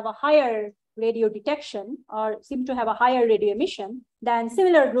seem to have a higher radio detection or seem to have a higher radio emission than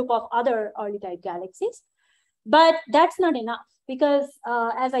similar group of other early type galaxies. But that's not enough because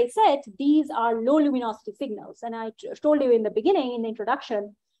as I said, these are low luminosity signals. And I told you in the beginning, in the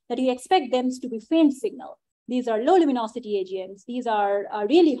introduction, that you expect them to be faint signal. These are low luminosity AGNs. These are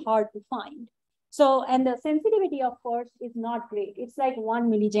really hard to find. So, and the sensitivity, of course, is not great. It's like 1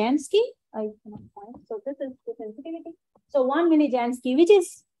 millijansky. I cannot find. So this is the sensitivity. So 1 millijansky, which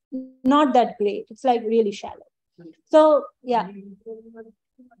is not that great. It's like really shallow. So yeah.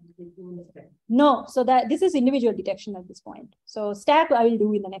 No, so that this is individual detection at this point. So stack I will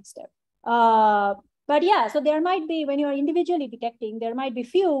do in the next step. But yeah, so there might be, when you're individually detecting, there might be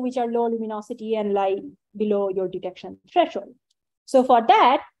few which are low luminosity and lie below your detection threshold. So for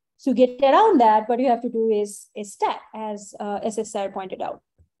that, to get around that, what you have to do is stack, as SSR pointed out.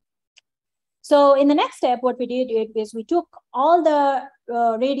 So in the next step, what we did is we took all the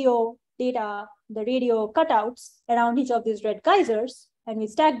radio data, the radio cutouts around each of these red geysers, and we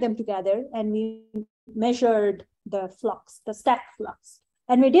stacked them together, and we measured the flux, the stacked flux.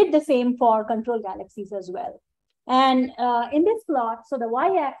 And we did the same for control galaxies as well. And in this plot, so the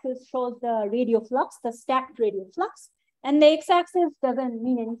y-axis shows the radio flux, the stacked radio flux, and the x-axis doesn't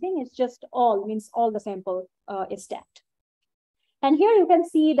mean anything. It's just all, means all the sample is stacked. And here you can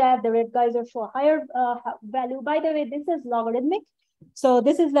see that the red geysers show a higher value. By the way, this is logarithmic. So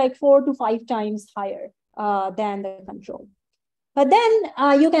this is like 4 to 5 times higher than the control. But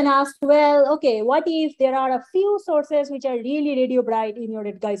then you can ask, well, okay, what if there are a few sources which are really radio bright in your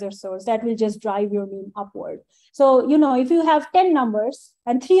red geyser source that will just drive your mean upward? So, you know, if you have 10 numbers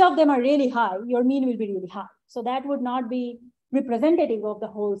and 3 of them are really high, your mean will be really high. So that would not be representative of the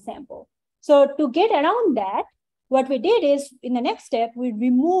whole sample. So to get around that, what we did is, in the next step, we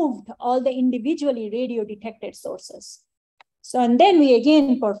removed all the individually radio detected sources. So, and then we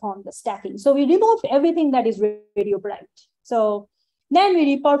again performed the stacking. So we removed everything that is radio bright. So then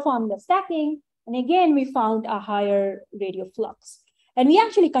we performed the stacking, and again, we found a higher radio flux. And we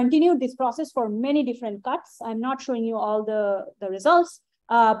actually continued this process for many different cuts. I'm not showing you all the results,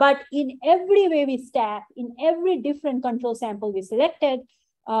 but in every way we stack, in every different control sample we selected,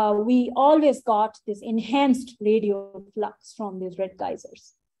 we always got this enhanced radio flux from these red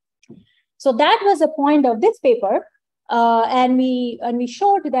geysers. So that was the point of this paper. And we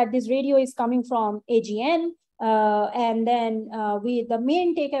showed that this radio is coming from AGN. And then the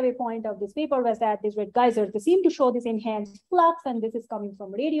main takeaway point of this paper was that these red geysers, they seem to show this enhanced flux, and this is coming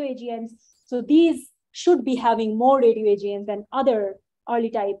from radio AGNs. So these should be having more radio AGNs than other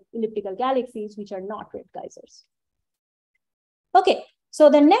early type elliptical galaxies, which are not red geysers. Okay, so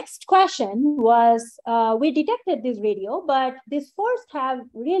the next question was, we detected this radio, but these first have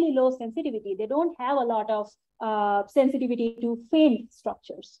really low sensitivity. They don't have a lot of sensitivity to faint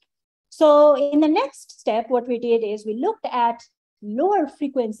structures. So in the next step, what we did is we looked at lower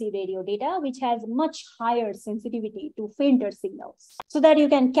frequency radio data, which has much higher sensitivity to fainter signals, so that you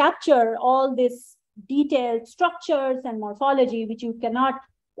can capture all this detailed structures and morphology, which you cannot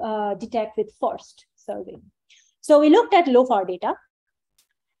detect with first survey. So we looked at LOFAR data.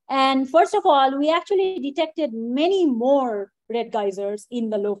 And first of all, we actually detected many more red geysers in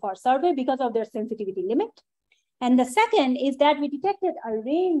the LOFAR survey because of their sensitivity limit. And the second is that we detected a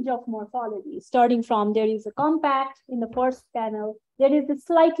range of morphology, starting from there is a compact in the first panel, there is a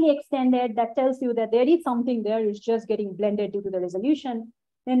slightly extended that tells you that there is something there, it's just getting blended due to the resolution.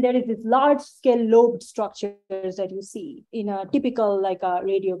 Then there is this large scale lobed structures that you see in a typical like a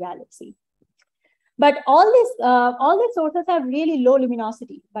radio galaxy. But all these sources have really low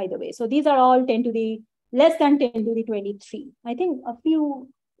luminosity, by the way. So these are all 10 to the less than 10 to the 23. I think a few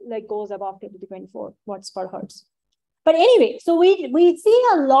like goes above 10 to the 24 watts per hertz. But anyway, so we see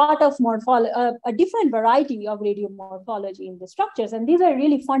a lot of morphology, a different variety of radio morphology in the structures, and these are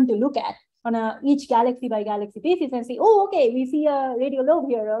really fun to look at on a each galaxy by galaxy basis and say, oh, okay, we see a radio lobe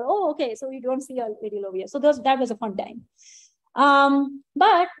here, or oh, okay, so we don't see a radio lobe here. So that was a fun time.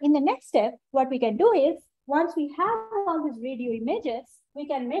 But in the next step, what we can do is, once we have all these radio images, we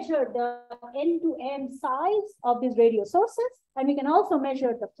can measure the end-to-end size of these radio sources, and we can also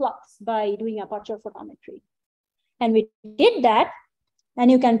measure the flux by doing aperture photometry. And we did that,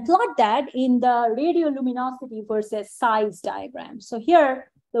 and you can plot that in the radio luminosity versus size diagram. So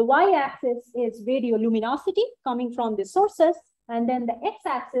here, the y-axis is radio luminosity coming from the sources, and then the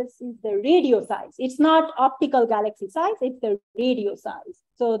x-axis is the radio size. It's not optical galaxy size, it's the radio size.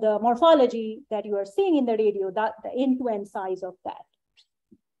 So the morphology that you are seeing in the radio, that the end-to-end size of that.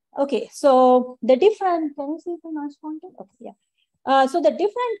 Okay, so the different, can you see the nice content? Okay, yeah. So the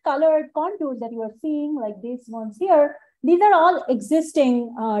different colored contours that you are seeing, like these ones here, these are all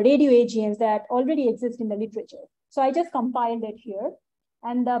existing radio AGNs that already exist in the literature. So I just compiled it here.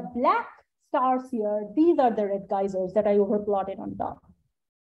 And the black stars here, these are the red geysers that I overplotted on top.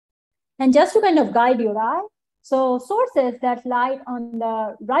 And just to kind of guide your eye, so sources that lie on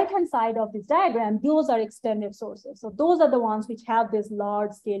the right-hand side of this diagram, those are extended sources. So those are the ones which have these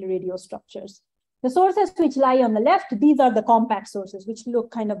large-scale radio structures. The sources which lie on the left, these are the compact sources, which look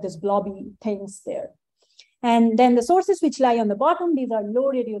kind of this blobby things there. And then the sources which lie on the bottom, these are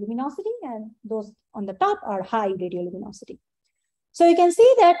low radioluminosity, and those on the top are high radioluminosity. So you can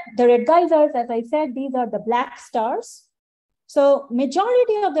see that the red geysers, as I said, these are the black stars. So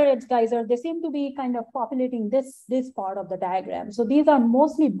majority of the red geysers, they seem to be kind of populating this part of the diagram. So these are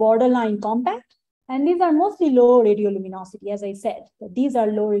mostly borderline compact, and these are mostly low radioluminosity, as I said. These are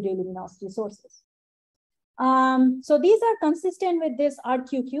low radioluminosity sources. So these are consistent with this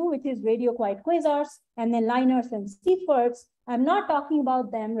RQQ, which is radio quiet quasars, and then Liners and Seyferts. I'm not talking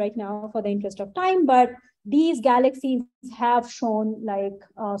about them right now for the interest of time, but these galaxies have shown like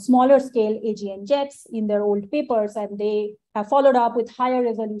smaller scale AGN jets in their old papers, and they have followed up with higher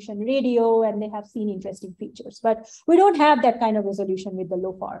resolution radio, and they have seen interesting features. But we don't have that kind of resolution with the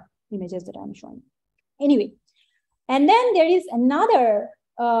LOFAR images that I'm showing. Anyway, and then there is another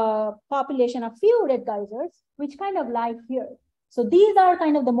population of few red geysers, which kind of lie here. So these are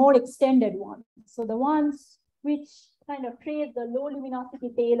kind of the more extended ones. So the ones which kind of trace the low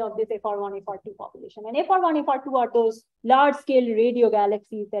luminosity tail of this FR1, FR2 population. And FR1, FR2 are those large scale radio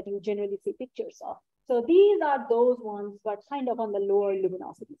galaxies that you generally see pictures of. So these are those ones, but kind of on the lower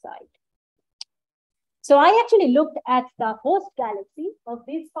luminosity side. So I actually looked at the host galaxy of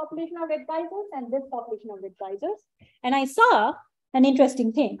this population of red geysers and this population of red geysers, and I saw an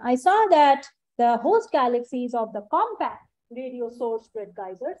interesting thing. I saw that the host galaxies of the compact radio source red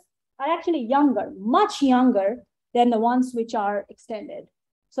geysers are actually younger, much younger than the ones which are extended.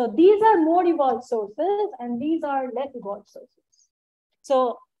 So these are more evolved sources, and these are less evolved sources.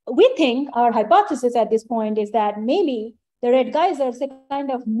 So we think, our hypothesis at this point is that maybe the red geysers, they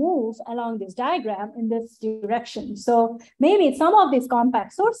kind of move along this diagram in this direction. So maybe some of these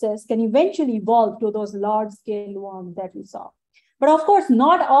compact sources can eventually evolve to those large scale ones that we saw. But of course,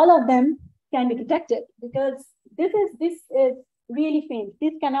 not all of them can be detected, because this is really faint.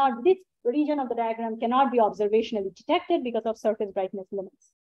 This region of the diagram cannot be observationally detected because of surface brightness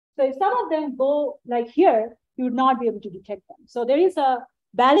limits. So if some of them go like here, you would not be able to detect them. So there is a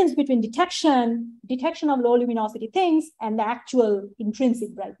balance between detection of low luminosity things and the actual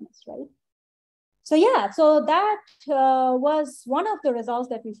intrinsic brightness, right? So yeah, so that was one of the results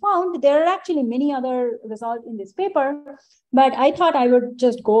that we found. There are actually many other results in this paper, but I thought I would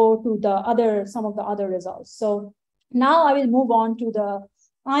just go to some of the other results. So now I will move on to the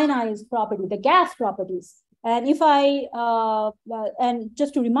ionized property, the gas properties. And if and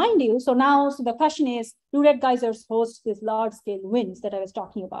just to remind you, so the question is, do red geysers host these large scale winds that I was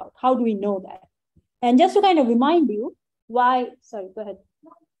talking about? How do we know that? And just to kind of remind you why, sorry, go ahead.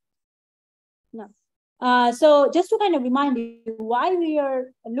 No. So just to kind of remind you why we are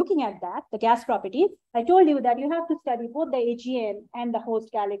looking at that, the gas properties, I told you that you have to study both the AGN and the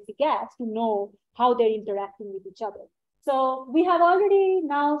host galaxy gas to know how they're interacting with each other. So we have already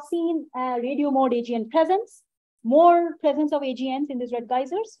now seen radio mode AGN presence, more presence of AGNs in these red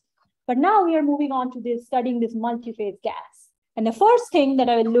geysers. But now we are moving on to this, studying this multi-phase gas. And the first thing that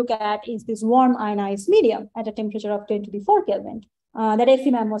I will look at is this warm ionized medium at a temperature of 10 to the 4 Kelvin that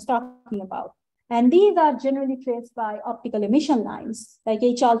ACMAM was talking about. And these are generally traced by optical emission lines like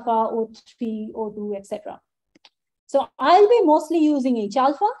H alpha, O3, O2, etc. So I'll be mostly using H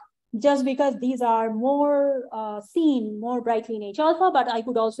alpha just because these are more seen more brightly in H alpha, but I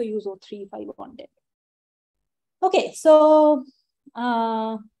could also use O3 if I wanted. Okay, so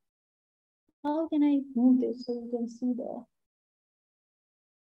how can I move this so you can see the...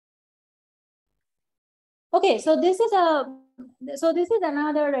 Okay, so this is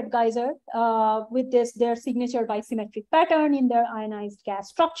another red geyser with their signature bisymmetric pattern in their ionized gas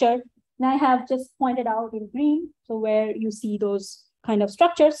structure. And I have just pointed out in green, so where you see those kind of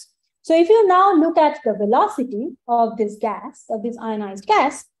structures. So if you now look at the velocity of this gas, of this ionized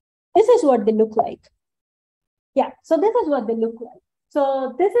gas, this is what they look like. Yeah, so this is what they look like.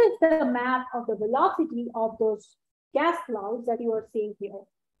 So this is the map of the velocity of those gas clouds that you are seeing here.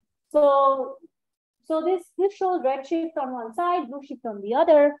 So this shows redshift on one side, blue shift on the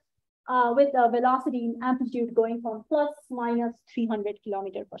other, with a velocity and amplitude going from plus minus 300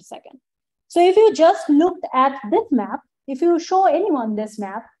 kilometers per second. So if you just looked at this map, if you show anyone this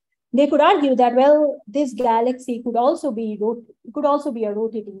map, they could argue that, well, this galaxy could also be a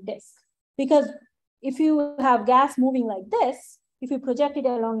rotating disk, because if you have gas moving like this, if you project it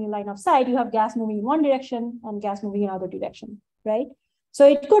along your line of sight, you have gas moving in one direction and gas moving in another direction, right? So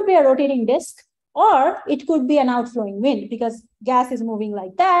it could be a rotating disk, or it could be an outflowing wind, because gas is moving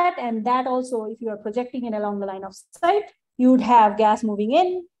like that. And that also, if you are projecting it along the line of sight, you would have gas moving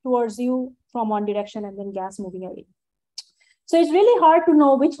in towards you from one direction and then gas moving away. So it's really hard to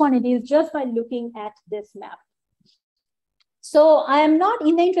know which one it is just by looking at this map. So I am not,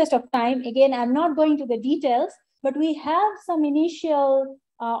 in the interest of time, again, I'm not going to the details, but we have some initial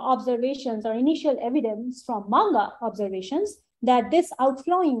observations or initial evidence from manga observations that this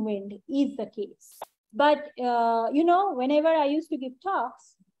outflowing wind is the case. But, whenever I used to give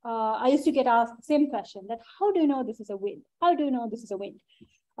talks, I used to get asked the same question, that how do you know this is a wind? How do you know this is a wind?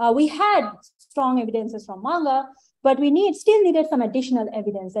 We had strong evidences from manga, but we still needed some additional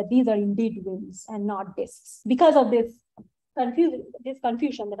evidence that these are indeed winds and not disks, because of this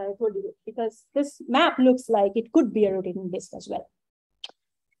confusion that I told you, because this map looks like it could be a rotating disk as well.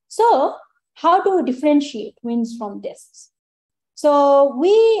 So how to differentiate winds from disks? So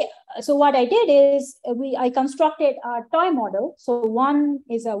what I did is I constructed a toy model. So one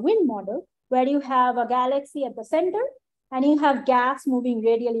is a wind model where you have a galaxy at the center and you have gas moving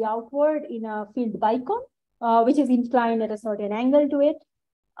radially outward in a field bicone, which is inclined at a certain angle to it.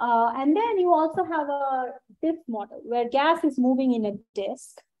 And then you also have a disk model where gas is moving in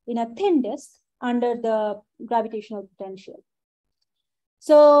a thin disk under the gravitational potential.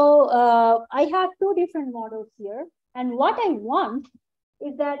 So I have two different models here. And what I want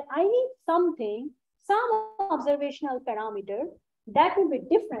is that I need some observational parameter that will be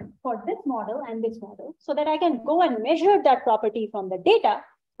different for this model and this model, so that I can go and measure that property from the data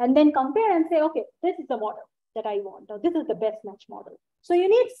and then compare and say, okay, this is the model that I want, or this is the best match model. So you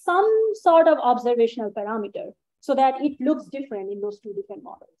need some sort of observational parameter so that it looks different in those two different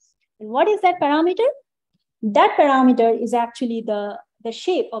models. And what is that parameter? That parameter is actually the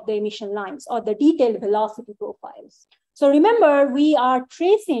shape of the emission lines or the detailed velocity profiles. So remember, we are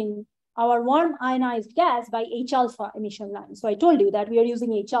tracing our warm ionized gas by H alpha emission line. So I told you that we are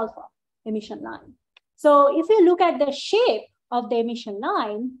using H alpha emission line. So if you look at the shape of the emission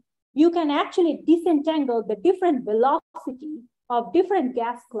line, you can actually disentangle the different velocity of different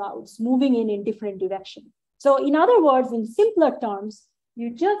gas clouds moving in different directions. So in other words, in simpler terms, you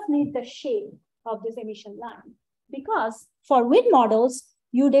just need the shape of this emission line, because for wind models,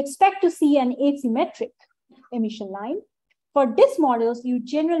 you'd expect to see an asymmetric emission line. For disk models, you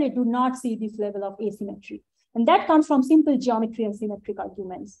generally do not see this level of asymmetry. And that comes from simple geometry and symmetric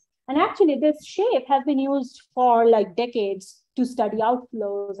arguments. And actually, this shape has been used for like decades to study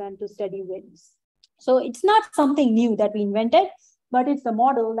outflows and to study winds. So it's not something new that we invented, but it's a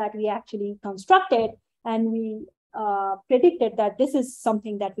model that we actually constructed, and we predicted that this is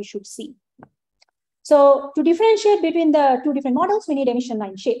something that we should see. So to differentiate between the two different models, we need emission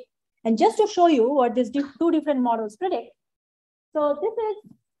line shape. And just to show you what these two different models predict, so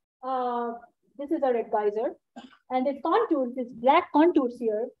this is a red geyser, and its contours, its black contours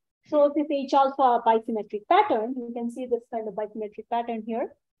here, shows this H alpha bisymmetric pattern. You can see this kind of bisymmetric pattern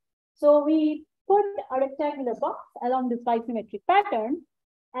here. So we put a rectangular box along this bisymmetric pattern,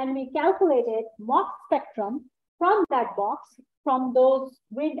 and we calculated Mach spectrum from that box, from those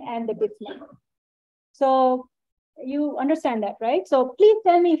wind and the disk model. So you understand that, right? So please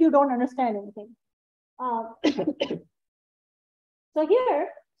tell me if you don't understand anything. So here,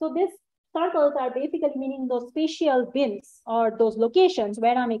 so these circles are basically meaning those spatial bins or those locations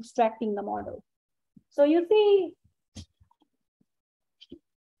where I'm extracting the model. So you see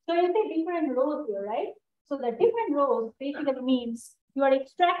different rows here, right? So the different rows basically means you are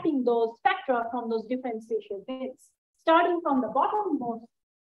extracting those spectra from those different spatial bins. Starting from the bottommost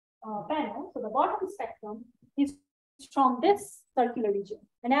panel, so the bottom spectrum is from this circular region.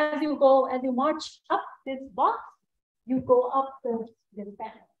 And as you march up this box, you go up this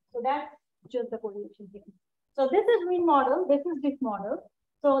panel. So that's just the correlation here. So this is wind model, this is this model.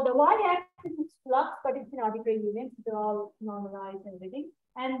 So the y-axis is flux, but it's in arbitrary units. They're all normalized and everything.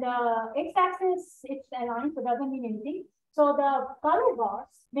 And the x-axis, it's aligned, so it doesn't mean anything. So the color bars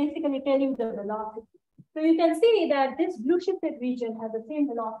basically tell you the velocity. So you can see that this blue shifted region has the same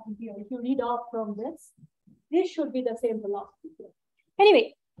velocity here. If you read off from this should be the same velocity here.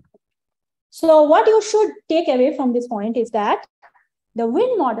 Anyway, so what you should take away from this point is that the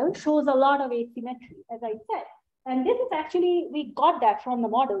wind model shows a lot of asymmetry, as I said. And this is actually, we got that from the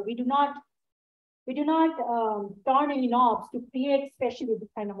model. We do not turn any knobs to create specially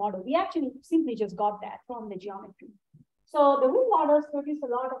this kind of model. We actually simply just got that from the geometry. So the wind models produce a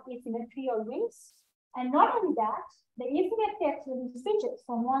lot of asymmetry or wings. And not only that, the asymmetry actually switches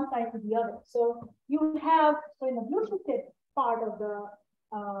from one side to the other. So you have, so in the blue shifted part of the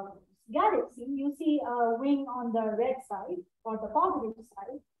galaxy, you see a wing on the red side or the positive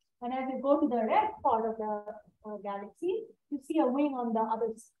side. And as you go to the red part of the galaxy, you see a wing on the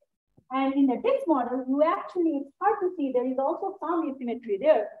other side. And in the disk model, you actually, it's hard to see, there is also some asymmetry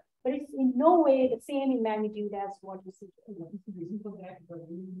there, but it's in no way the same in magnitude as what you see.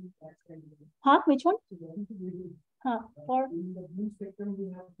 Huh? Which one? For the blue spectrum,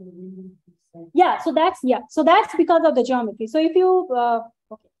 we have to yeah, so that's because of the geometry. So if you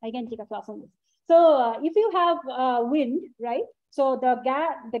okay, I can take a class on this. So if you have wind, right? So the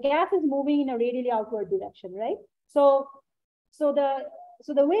gas is moving in a radially outward direction, right? So the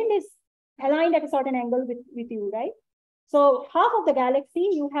wind is aligned at a certain angle with you, right? So half of the galaxy,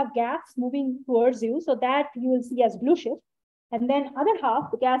 you have gas moving towards you, so that you will see as blue shift. And then other half,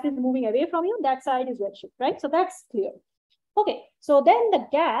 the gas is moving away from you, that side is red shift, right? So that's clear. Okay, so then the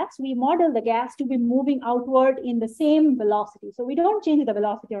gas, we model the gas to be moving outward in the same velocity. So we don't change the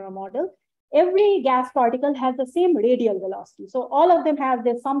velocity on our model. Every gas particle has the same radial velocity. So all of them have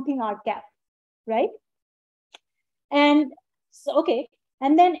this something r cap, right? And so, okay,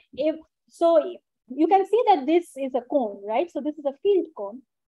 and then you can see that this is a cone, right? So this is a field cone.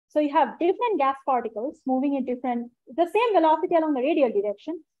 So you have different gas particles moving in the same velocity along the radial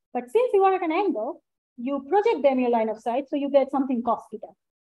direction. But since you are at an angle, you project them in your line of sight, so you get something cos theta.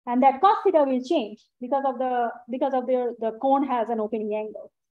 And that cos theta will change because of the cone has an opening angle.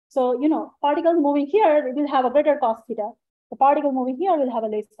 So, you know, particles moving here, it will have a greater cos theta. The particle moving here will have a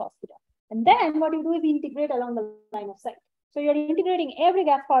less cos theta. And then what you do is integrate along the line of sight. So you're integrating every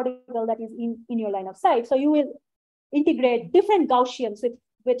gas particle that is in your line of sight. So you will integrate different Gaussians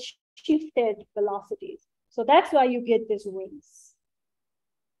with shifted velocities. So that's why you get these wings.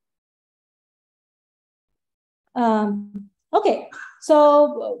 Okay,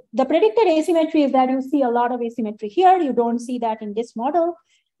 so the predicted asymmetry is that you see a lot of asymmetry here. You don't see that in this model.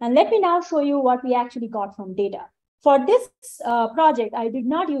 And let me now show you what we actually got from data. For this project, I did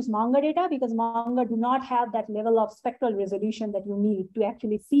not use Manga data because Manga do not have that level of spectral resolution that you need to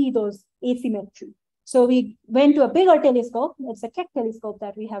actually see those asymmetry. So we went to a bigger telescope. It's a Keck telescope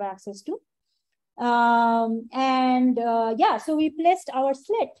that we have access to. Yeah, so we placed our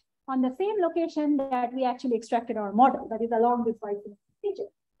slit on the same location that we actually extracted our model, that is along this white feature.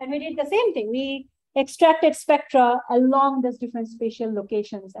 And we did the same thing. We extracted spectra along these different spatial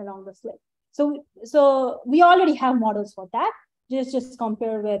locations along the slit. So we already have models for that. Just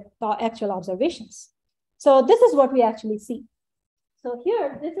compare with the actual observations. So this is what we actually see. So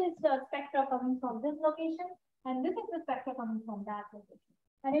here, this is the spectra coming from this location, and this is the spectra coming from that location.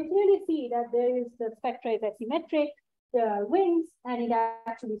 And you clearly see that the spectra is asymmetric, there are wings, and it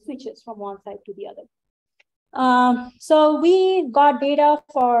actually switches from one side to the other. So we got data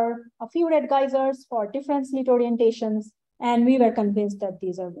for a few red geysers for different slit orientations, and we were convinced that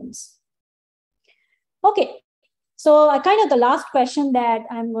these are wings. Okay, So kind of the last question that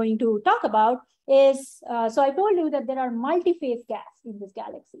I'm going to talk about is, so I told you that there are multi-phase gas in these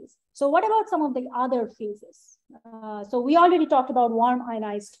galaxies. So what about some of the other phases? So we already talked about warm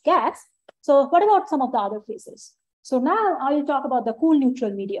ionized gas. So what about some of the other phases? So now I will talk about the cool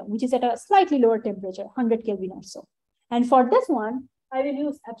neutral medium, which is at a slightly lower temperature, 100 Kelvin or so. And for this one, I will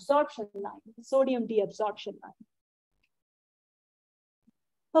use absorption line, sodium deabsorption line.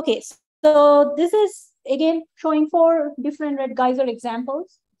 Okay, so this is again showing 4 different red geyser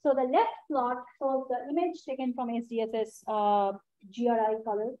examples. So the left plot shows the image taken from SDSS GRI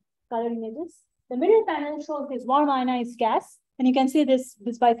color images. The middle panel shows this warm ionized gas. And you can see this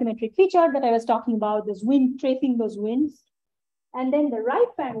bisymmetric feature that I was talking about, this wind tracing those winds. And then the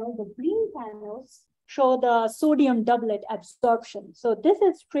right panel, the green panels, show the sodium doublet absorption. So this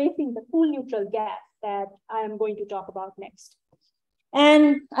is tracing the cool neutral gas that I am going to talk about next.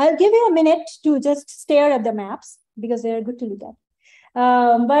 And I'll give you a minute to just stare at the maps because they're good to look at.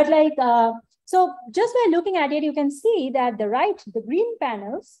 So just by looking at it, you can see that the green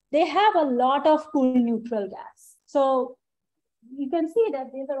panels, they have a lot of cool neutral gas. So you can see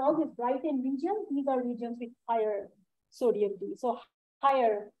that these are all these brightened regions. These are regions with higher sodium D, so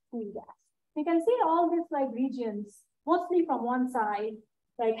higher cool gas. You can see all these like regions, mostly from one side,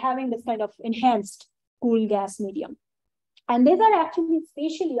 like having this kind of enhanced cool gas medium. And these are actually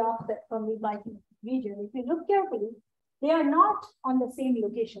spatially offset from the brightened region. If you look carefully, they are not on the same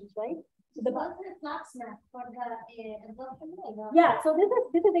locations, right? So the flux map for the absorption. Yeah, so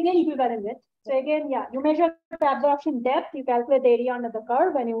this is again equivalent with. So again, yeah, you measure the absorption depth, you calculate the area under the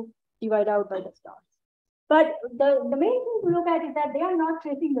curve, and you divide out by the stars. But the main thing to look at is that they are not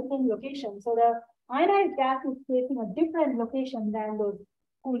tracing the same location. So the ionized gas is tracing a different location than those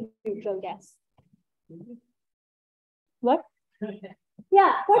cool neutral gas. What?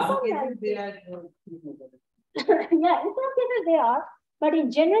 Yeah, for some cases they are. Yeah, in some cases they are, but in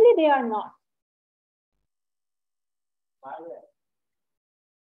generally they are not.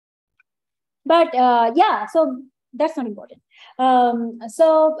 But yeah, so that's not important.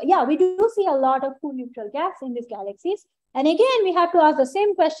 So yeah, we do see a lot of cool neutral gas in these galaxies. And again, we have to ask the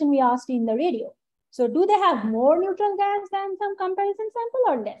same question we asked in the radio. So do they have more neutral gas than some comparison sample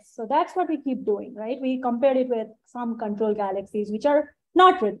or less? So that's what we keep doing, right? We compare it with some control galaxies, which are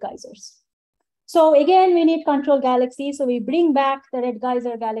not red geysers. So again, we need control galaxies. So we bring back the red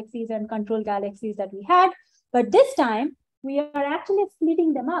geyser galaxies and control galaxies that we had. But this time, we are actually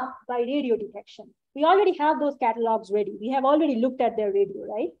splitting them up by radio detection. We already have those catalogs ready. We have already looked at their radio,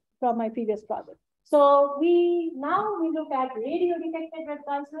 right? From my previous project. So now we look at radio detected red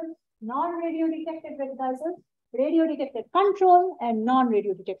geysers, non-radio detected red geysers, radio detected control, and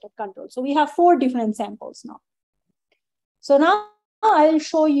non-radio detected control. So we have 4 different samples now. So now I'll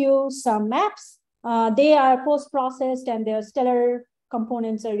show you some maps. They are post-processed and their stellar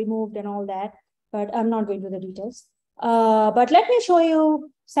components are removed and all that, but I'm not going to the details. But let me show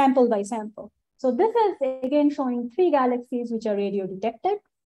you sample by sample. So this is again showing 3 galaxies which are radio detected.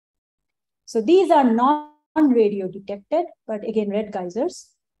 So these are non-radio detected, but again, red geysers.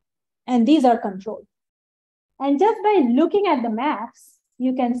 And these are controlled. And just by looking at the maps,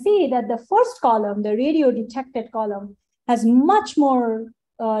 you can see that the first column, the radio detected column, has much more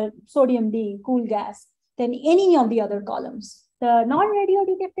sodium D, cool gas, than any of the other columns. The non-radio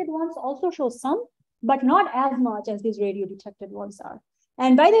detected ones also show some, but not as much as these radio detected ones are.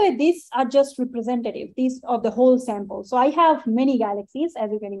 And by the way, these are just representative, these of the whole sample. So I have many galaxies,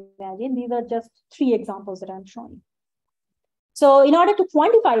 as you can imagine. These are just 3 examples that I'm showing. So in order to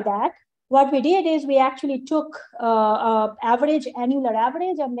quantify that, what we did is we actually took average, annular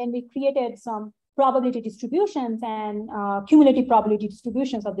average, and then we created some probability distributions and cumulative probability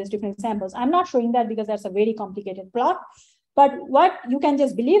distributions of these different samples. I'm not showing that because that's a very complicated plot. But what you can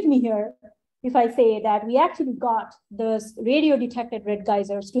just believe me here, if I say that we actually got those radio detected red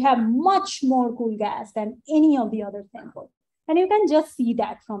geysers to have much more cool gas than any of the other samples. And you can just see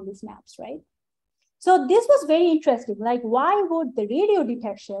that from these maps, right? So this was very interesting. Like, why would the radio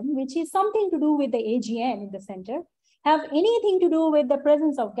detection, which is something to do with the AGN in the center, have anything to do with the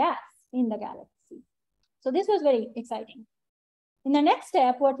presence of gas in the galaxy? So this was very exciting. In the next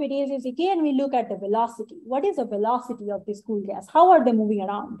step, what we did is, again, we look at the velocity. What is the velocity of this cool gas? How are they moving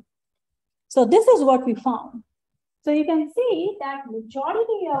around? So this is what we found. So you can see that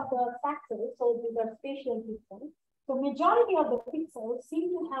majority of the factors, so these are spatial pixels, so majority of the pixels seem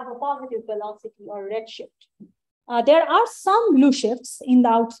to have a positive velocity or redshift. There are some blue shifts in the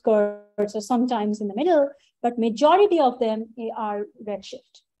outskirts or sometimes in the middle, but majority of them are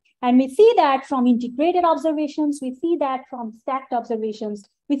redshift. And we see that from integrated observations, we see that from stacked observations,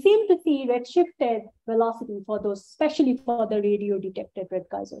 we seem to see redshifted velocity for those, especially for the radio detected red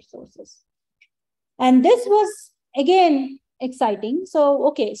geyser sources. And this was, again, exciting. So,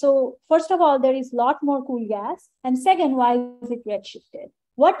 okay, so first of all, there is a lot more cool gas. And second, why is it redshifted?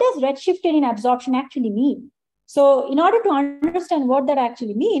 What does redshifted in absorption actually mean? So in order to understand what that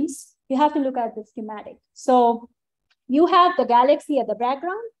actually means, you have to look at the schematic. So you have the galaxy at the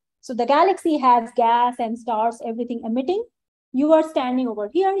background. So the galaxy has gas and stars, everything emitting. You are standing over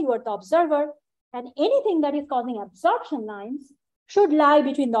here, you are the observer, and anything that is causing absorption lines should lie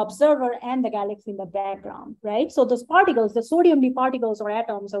between the observer and the galaxy in the background, right? So those particles, the sodium D particles or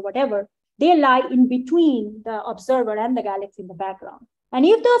atoms or whatever, they lie in between the observer and the galaxy in the background. And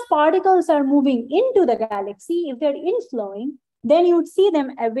if those particles are moving into the galaxy, if they're inflowing, then you would see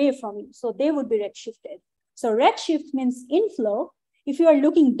them away from you. So they would be redshifted. So redshift means inflow if you are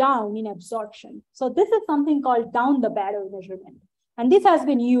looking down in absorption. So this is something called down the barrel measurement. And this has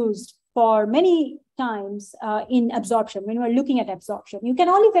been used for many times in absorption, when we're looking at absorption. You can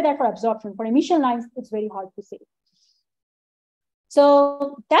only say that for absorption. For emission lines, it's very hard to say.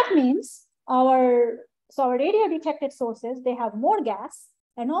 So that means our radio detected sources, they have more gas,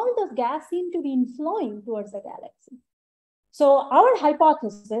 and all those gas seem to be inflowing towards the galaxy. So our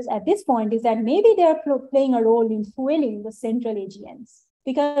hypothesis at this point is that maybe they're playing a role in fueling the central AGNs,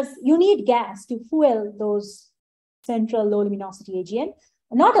 because you need gas to fuel those central low luminosity AGN.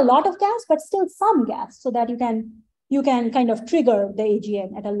 Not a lot of gas, but still some gas, so that you can kind of trigger the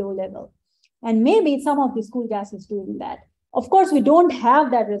AGN at a low level. And maybe some of this cool gas is doing that. Of course, we don't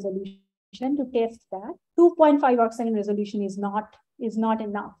have that resolution to test that. 2.5 arcsecond resolution is not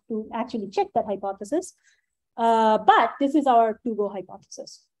enough to actually check that hypothesis. But this is our to-go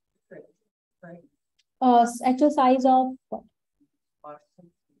hypothesis. Actual size of what?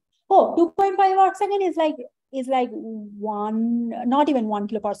 Oh, 2.5 arcsecond is like one, not even 1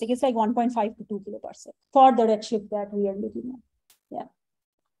 kiloparsec. It's like 1.5 to 2 kiloparsec for the redshift that we are looking at. Yeah.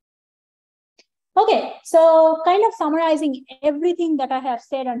 Okay, so kind of summarizing everything that I have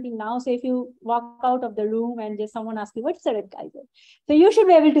said until now. So if you walk out of the room and just someone asks you, what's a red geyser? So you should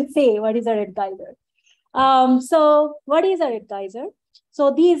be able to say, what is a red geyser? So what is a red geyser?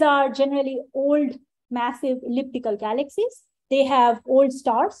 So these are generally old, massive elliptical galaxies. They have old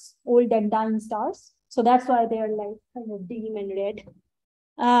stars, old and dying stars. So that's why they're like kind of dim and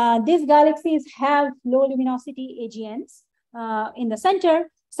red. These galaxies have low luminosity AGNs in the center.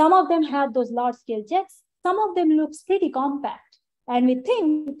 Some of them have those large scale jets. Some of them looks pretty compact. And we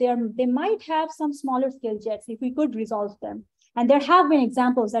think they might have some smaller scale jets if we could resolve them. And there have been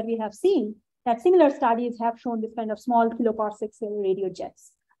examples that we have seen that similar studies have shown this kind of small kiloparsec scale radio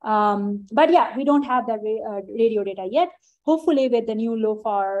jets. But yeah, we don't have that radio data yet. Hopefully with the new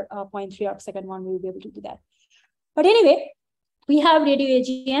LOFAR 0.3 arcsecond one, we'll be able to do that. But anyway, we have radio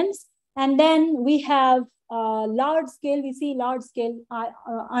AGNs, and then we have large scale, we see large scale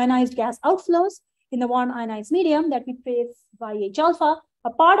ionized gas outflows in the one ionized medium that we trace by H alpha.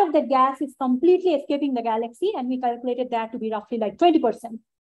 A part of that gas is completely escaping the galaxy, and we calculated that to be roughly like 20%.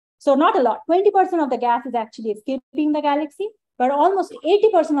 So not a lot. 20% of the gas is actually escaping the galaxy, but almost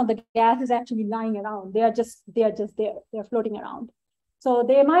 80% of the gas is actually lying around. They are just there. They're floating around. So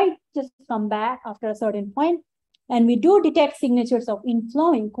they might just come back after a certain point. And we do detect signatures of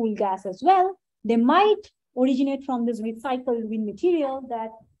inflowing cool gas as well. They might originate from this recycled wind material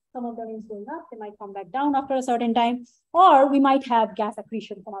that some of them is going up. They might come back down after a certain time. Or we might have gas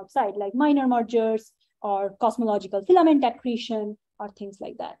accretion from outside, like minor mergers or cosmological filament accretion or things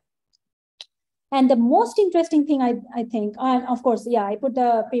like that. And the most interesting thing, I think, and of course, yeah, I put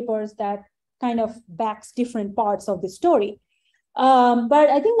the papers that kind of backs different parts of the story. But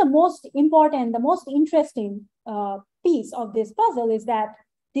I think the most important, the most interesting piece of this puzzle is that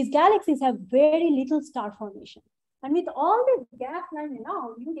these galaxies have very little star formation. And with all this gas lying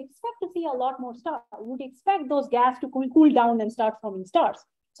around, you would expect to see a lot more stars. You would expect those gas to cool down and start forming stars.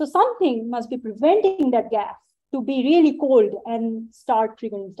 So something must be preventing that gas to be really cold and start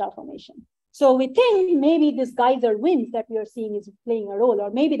triggering star formation. So we think maybe this geyser winds that we are seeing is playing a role,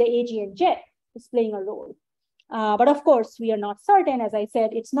 or maybe the AGN jet is playing a role. But of course, we are not certain. As I said,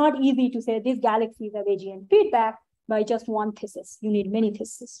 it's not easy to say these galaxies have AGN feedback by just one thesis. You need many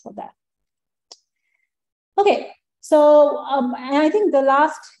theses for that. Okay, so and I think the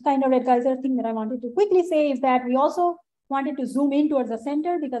last kind of red geyser thing that I wanted to quickly say is that we also wanted to zoom in towards the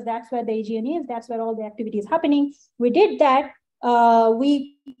center, because that's where the AGN is. That's where all the activity is happening. We did that.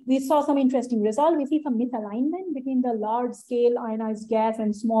 We saw some interesting results. We see some misalignment between the large scale ionized gas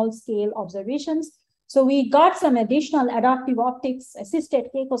and small scale observations. So we got some additional adaptive optics assisted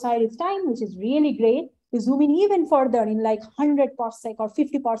Keck-Osiris time, which is really great. We zoom in even further in like 100 parsec or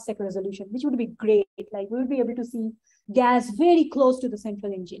 50 parsec resolution, which would be great. Like we would be able to see gas very close to the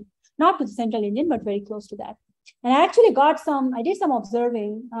central engine, not to the central engine, but very close to that. And I actually I did some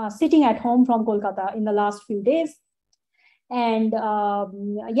observing sitting at home from Kolkata in the last few days. And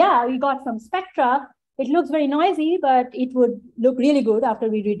yeah, we got some spectra. It looks very noisy, but it would look really good after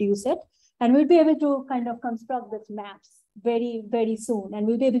we reduce it. And we'll be able to kind of construct these maps very, very soon. And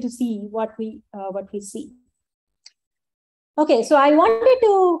we'll be able to see what we see. Okay, so I wanted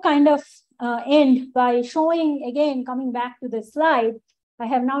to kind of end by showing, again, coming back to this slide, I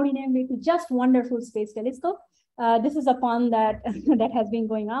have now renamed it to Just Wonderful Space Telescope. This is a pun that, that has been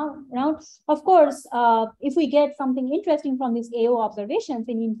going around. Of course, if we get something interesting from these AO observations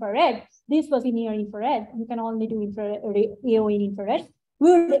in infrared, this was in near infrared, you can only do AO in infrared,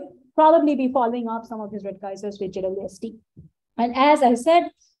 we would probably be following up some of these red geysers with JWST. And as I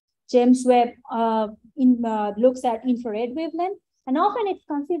said, James Webb looks at infrared wavelength, and often it's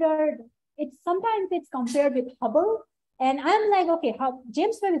considered, sometimes it's compared with Hubble. And I'm like, okay,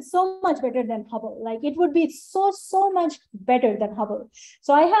 James Webb is so much better than Hubble. Like it would be so much better than Hubble.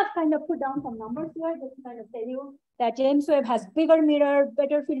 So I have kind of put down some numbers here just to kind of tell you that James Webb has bigger mirror,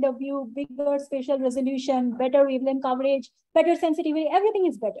 better field of view, bigger spatial resolution, better wavelength coverage, better sensitivity, everything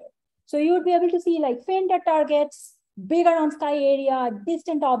is better. So you would be able to see like fainter targets, bigger on sky area,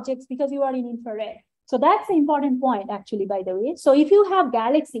 distant objects because you are in infrared. So that's the important point actually, by the way. So if you have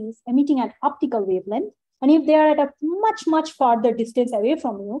galaxies emitting at optical wavelength, and if they are at a much farther distance away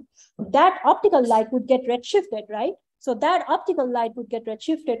from you, that optical light would get redshifted, right? So that optical light would get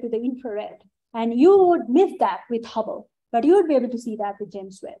redshifted to the infrared. And you would miss that with Hubble, but you would be able to see that with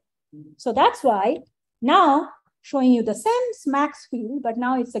James Webb. So that's why now showing you the same max field, but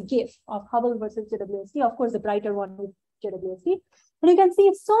now it's a GIF of Hubble versus JWST. Of course, the brighter one with JWST. And you can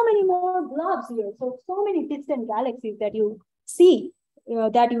see so many more blobs here. So many distant galaxies that you see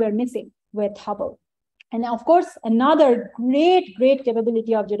that you were missing with Hubble. And of course, another great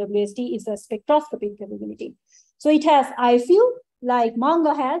capability of JWST is the spectroscopy capability. So it has IFU, like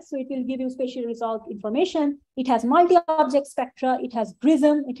MANGA has, so it will give you spatially resolved information. It has multi-object spectra, it has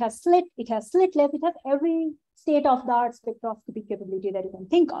prism, it has slit, it has slitless, it has every state-of-the-art spectroscopy capability that you can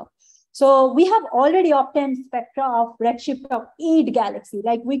think of. So we have already obtained spectra of redshift of 8 galaxies.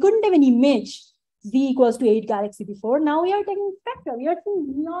 Like we couldn't even image Z equals to 8 galaxy before. Now we are taking spectra. We are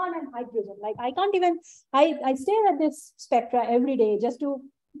seeing neon and hydrogen. Like I can't even, I stare at this spectra every day just to,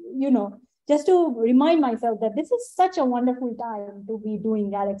 just to remind myself that this is such a wonderful time to be doing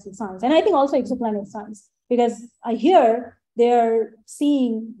galaxy science. And I think also exoplanet science, because I hear they're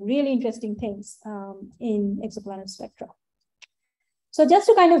seeing really interesting things in exoplanet spectra. So just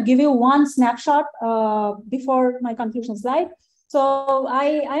to kind of give you one snapshot before my conclusion slide. So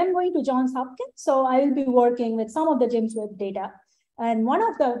I am going to Johns Hopkins. So I will be working with some of the James Webb data. And one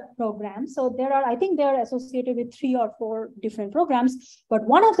of the programs, so I think they are associated with 3 or 4 different programs, but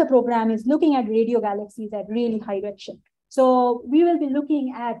one of the programs is looking at radio galaxies at really high redshift. So we will be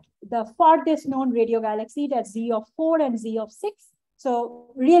looking at the farthest known radio galaxy, that's Z of 4 and Z of 6.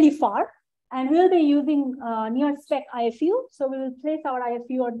 So really far. And we'll be using near spec IFU. So we will place our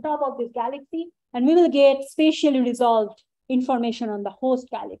IFU on top of this galaxy, and we will get spatially resolved information on the host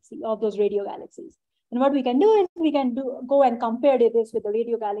galaxy of those radio galaxies. And what we can do is we can go and compare this with the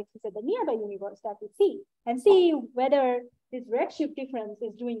radio galaxies at the nearby universe that we see, and see whether this redshift difference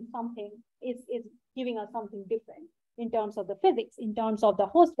is doing something, is giving us something different in terms of the physics, in terms of the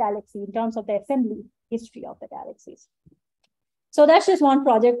host galaxy, in terms of the assembly history of the galaxies. So that's just one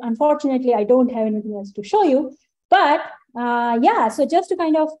project. Unfortunately, I don't have anything else to show you, but yeah, so just to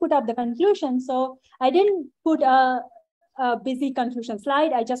kind of put up the conclusion. So I didn't put a busy conclusion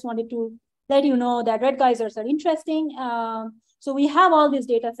slide. I just wanted to let you know that red geysers are interesting. So we have all these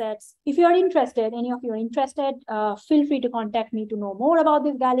data sets. If you are interested, any of you are interested, feel free to contact me to know more about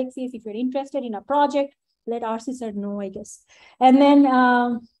these galaxies. If you're interested in a project, let RC sir know, I guess. And then,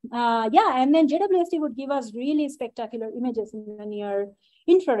 yeah, and then JWST would give us really spectacular images in the near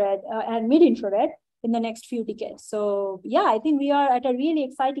infrared and mid-infrared in the next few decades. So yeah, I think we are at a really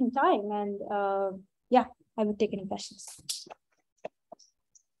exciting time. And yeah, I would take any questions.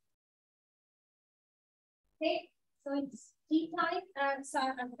 Okay, so it's tea time, and so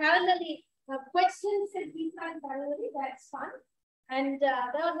parallelly questions and tea time parallelly. That's fun. And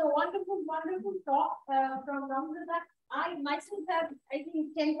that was a wonderful talk from Namrata. I myself have, I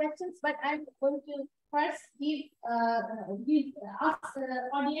think, 10 questions, but I'm going to first ask the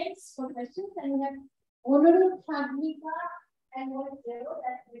audience for questions, and we have Honorable Chandrika and Zero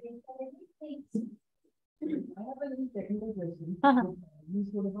that will be things. I have a little technical question. You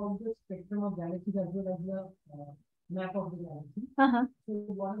spoke about the spectrum of galaxies as well as the map of the galaxy. So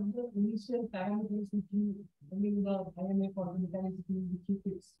what is the initial parameters which you, I mean, the IMA for the mechanicity which you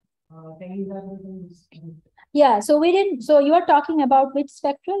fix? Can you elaborate on this? Yeah, so we didn't, so you are talking about which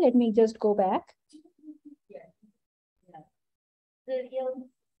spectra? Let me just go back. The real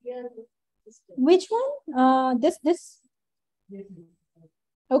system. Which one? This.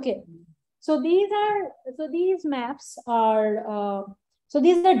 Okay. So these maps are, so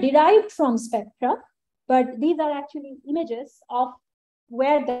these are derived from spectra, but these are actually images of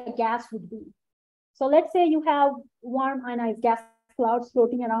where the gas would be. So let's say you have warm ionized gas clouds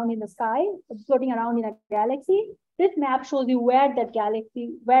floating around in the sky, floating around in a galaxy. This map shows you where that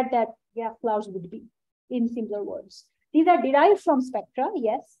gas clouds would be, in simpler words. These are derived from spectra,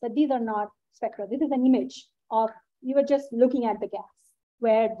 yes, but these are not spectra. This is an image of, you were just looking at the gas,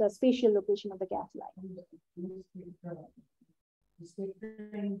 where the spatial location of the gas lies.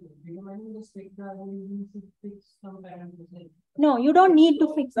 No, you don't need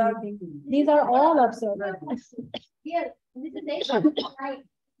to fix anything. These are all observed. Here, this is Excel.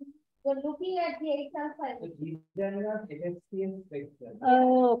 We're looking at the Excel file.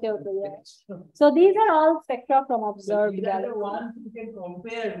 Oh, okay, yeah. So these are all spectra from observed galaxies. You can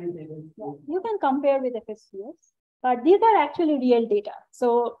compare with it. You can compare with FSCS, but these are actually real data.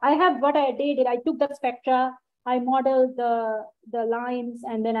 So what I did, I took the spectra, I modeled the lines,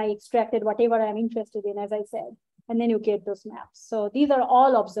 and then I extracted whatever I'm interested in, as I said, and then you get those maps. So these are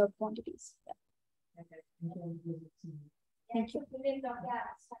all observed quantities. Yeah. Thank you.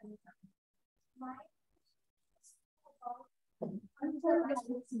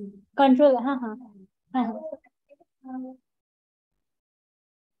 Control.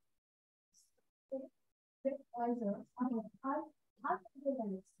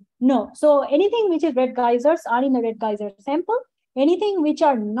 No. So anything which is red geysers are in the red geyser sample. Anything which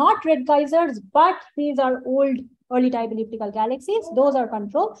are not red geysers, but these are old early type elliptical galaxies, those are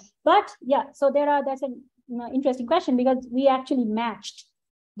control. But yeah, so that's an interesting question, because we actually matched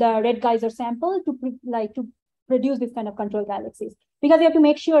the red geyser sample to produce this kind of control galaxies, because you have to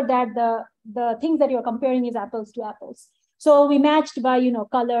make sure that the things that you're comparing is apples to apples. So we matched by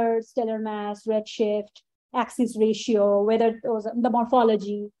color, stellar mass, redshift, axis ratio, whether those the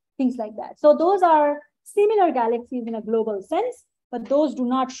morphology, things like that. So those are similar galaxies in a global sense, but those do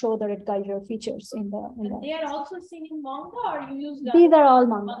not show the red geyser features in the. They are also seen in manga, or you use that? These are all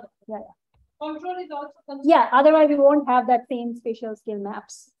manga. Yeah. Control is also considered. Yeah, otherwise we won't have that same spatial scale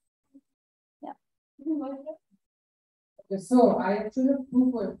maps. Yeah. Okay, so I actually have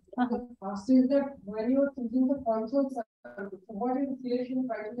two questions. First is that when you are choosing the control circuit, what is the selection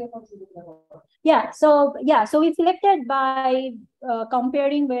criteria for choosing the control? So we selected by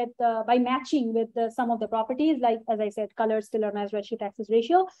comparing with by matching with some of the properties, like, as I said, color, stellar mass, redshift, axis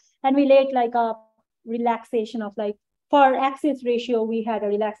ratio, and we laid like a relaxation of like, for axis ratio we had a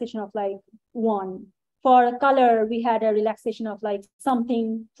relaxation of like 1. For color we had a relaxation of like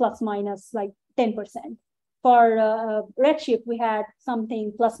something plus minus like 10%. For redshift we had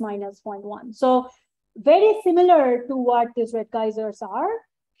something plus minus 0.1. So very similar to what these red geysers are.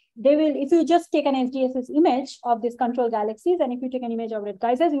 They will, if you just take an SDSS image of these control galaxies, and if you take an image of red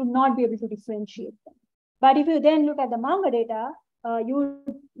geysers, you would not be able to differentiate them. But if you then look at the manga data,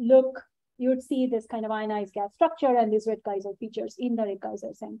 you would see this kind of ionized gas structure and these red geyser features in the red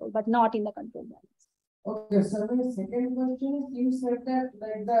geyser sample, but not in the control galaxy. Okay, so my second question is, you said that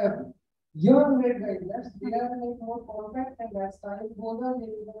like the young red geysers, they are like more compact, and as time goes on, they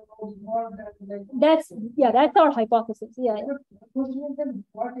will more like. That's our hypothesis. Yeah. The question is that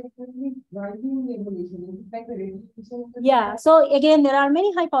what exactly driving the evolution? Is it like the radiation? Yeah. So again, there are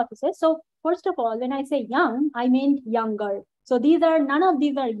many hypotheses. So first of all, when I say young, I meant younger. So none of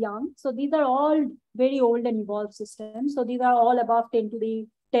these are young. So these are all very old and evolved systems. So these are all above 10 to the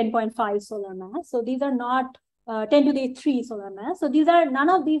 10.5 solar mass. So these are not 10 to the 3 solar mass. So none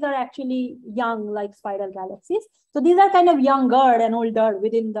of these are actually young like spiral galaxies. So these are kind of younger and older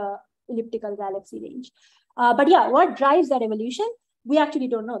within the elliptical galaxy range. But yeah, what drives that evolution? We actually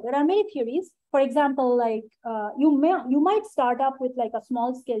don't know. There are many theories. For example, like you might start up with like a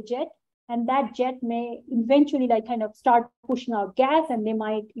small scale jet, and that jet may eventually like kind of start pushing out gas, and they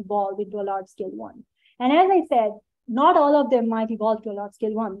might evolve into a large scale one. And as I said, not all of them might evolve to a large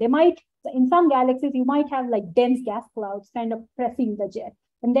scale one. They might, in some galaxies, you might have like dense gas clouds kind of pressing the jet.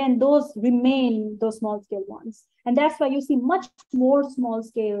 And then those remain those small scale ones. And that's why you see much more small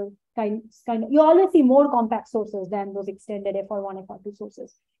scale you always see more compact sources than those extended FR1, FR2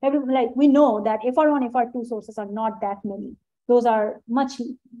 sources. We know that FR1, FR2 sources are not that many. Those are much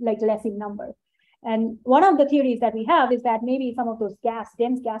like less in number. And one of the theories that we have is that maybe some of those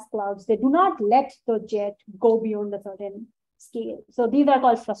dense gas clouds, they do not let the jet go beyond a certain scale. So these are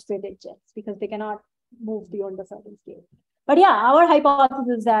called frustrated jets because they cannot move beyond a certain scale. But yeah, our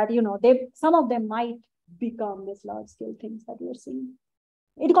hypothesis is that, some of them might become this large scale things that we're seeing.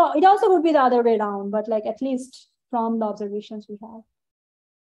 It also would be the other way around, but like at least from the observations we have.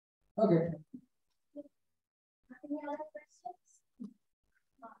 Okay. Any other questions?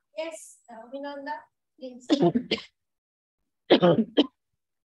 Yes, Vinanda, please.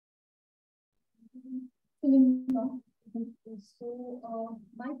 So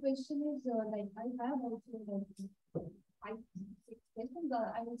my question is like I have also like 5, 6 questions.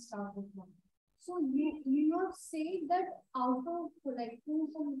 I will start with one. So you have said that out of like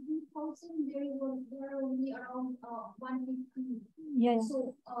 2,000 there are only around 150. Yeah.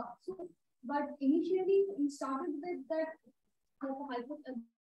 So but initially we started with that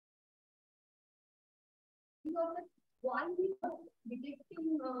why we are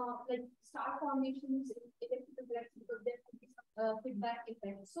detecting like star formations in electrical galaxies because there could be some feedback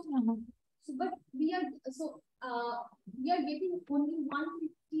effect. So but we are getting only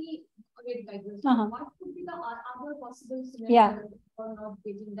 150 red geysers. What could be the other possible scenario for not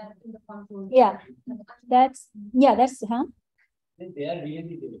getting that in the control? Yeah, that's They are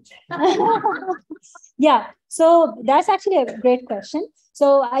really good. Yeah, so that's actually a great question.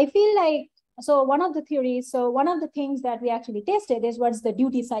 So I feel like, one of the things that we actually tested is what's the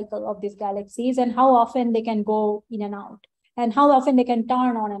duty cycle of these galaxies and how often they can go in and out and how often they can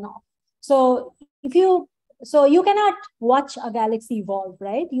turn on and off. So you cannot watch a galaxy evolve,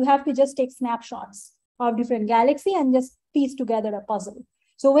 right? You have to just take snapshots of different galaxy and just piece together a puzzle.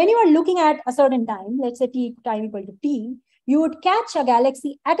 So when you are looking at a certain time, let's say time equal to t, you would catch a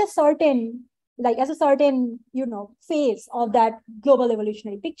galaxy at a certain phase of that global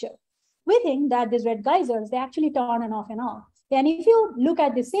evolutionary picture. We think that these red geysers, they actually turn and off and off. And if you look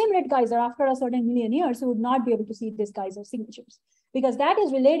at the same red geyser after a certain million years, you would not be able to see these geyser signatures because that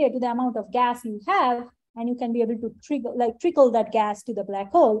is related to the amount of gas you have, and you can be able to trickle that gas to the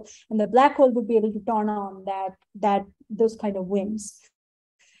black hole, and the black hole would be able to turn on those kind of winds.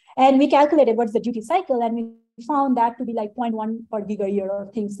 And we calculated what's the duty cycle, and we found that to be like 0.1 per giga-year or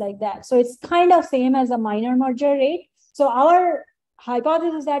things like that. So it's kind of same as a minor merger rate. So our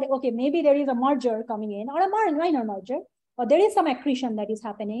hypothesis is that, okay, maybe there is a merger coming in or a minor merger, or there is some accretion that is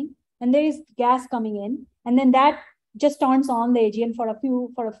happening and there is gas coming in, and then that just turns on the AGN for a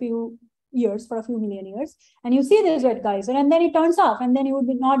few years, for a few million years, and you see this red geyser, and then it turns off, and then you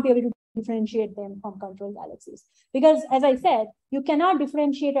would not be able to differentiate them from control galaxies. Because as I said, you cannot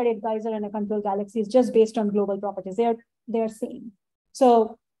differentiate a red geyser and a control galaxies just based on global properties. They're same.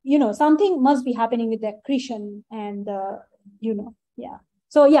 So, something must be happening with the accretion and, yeah.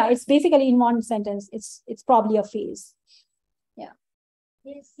 So yeah, it's basically in one sentence, it's probably a phase. Yeah.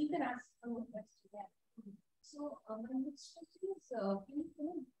 Yes, you can ask one more question. Yeah. So my next question is, can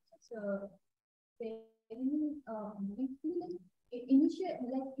you just initial,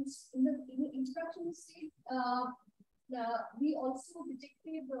 like it's in the instruction state, we also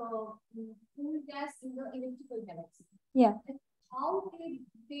detected cool gas in the electrical galaxy. Yeah. How they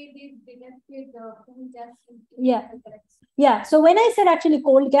detected the cool gas in the galaxy? Yeah. So when I said actually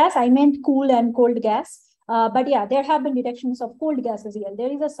cold gas, I meant cool and cold gas. But yeah, there have been detections of cold gas as well.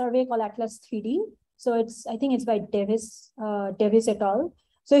 There is a survey called Atlas 3D. So I think it's by Davis et al.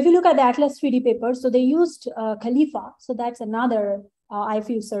 So if you look at the Atlas 3D paper, so they used Khalifa. So that's another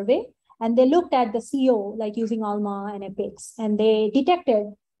IFU survey. And they looked at the CO, like using ALMA and EPIX, and they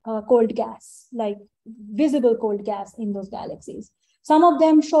detected cold gas, like visible cold gas in those galaxies. Some of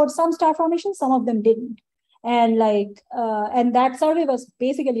them showed some star formation, some of them didn't. And and that survey was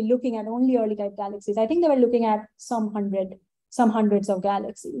basically looking at only early type galaxies. I think they were looking at some hundreds of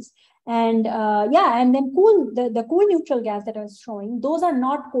galaxies. And and then the cool neutral gas that I was showing, those are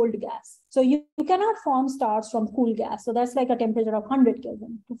not cold gas. So you cannot form stars from cool gas. So that's like a temperature of 100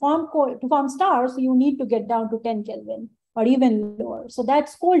 Kelvin. To form stars, you need to get down to 10 Kelvin or even lower. So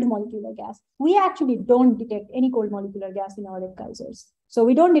that's cold molecular gas. We actually don't detect any cold molecular gas in our red geysers. So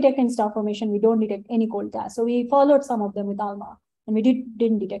we don't detect any star formation. We don't detect any cold gas. So we followed some of them with ALMA, and we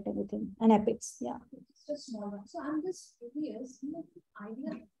didn't detect anything. And EPIX, yeah. It's just small. So I'm just curious,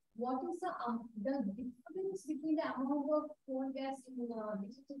 idea. What is the difference between the amount of coal gas in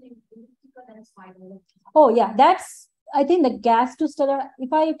electrical and spiral? Oh yeah, that's, I think, the gas to stellar.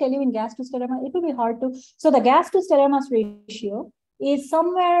 If I tell you in gas to stellar, it will be hard to. So the gas to stellar mass ratio is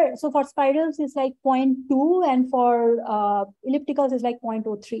somewhere. So for spirals, it's like 0.2, and for ellipticals is like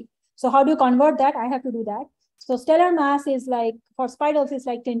 0.03. So how do you convert that? I have to do that. So stellar mass is like, for spirals is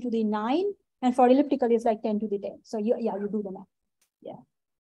like 10 to the 9, And for elliptical, it's like 10 to the 10. So you do the math. Yeah.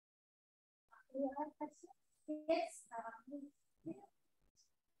 Yes.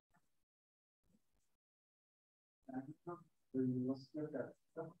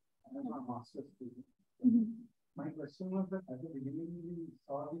 My question was that at the beginning we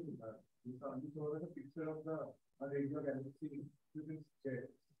saw the picture of the radio galaxy using jet,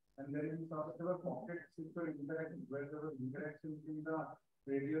 and then we saw that there were pockets which were interaction where there was interaction between the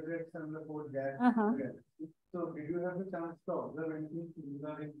radio jets and the whole gas galaxy. So did you have the chance to observe anything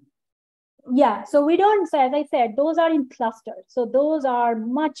similar in? Yeah, so we don't, so as I said, those are in clusters. So those are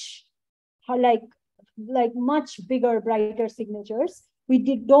much like much bigger, brighter signatures. We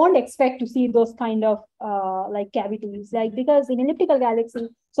don't expect to see those kind of like cavities, like because in elliptical galaxy,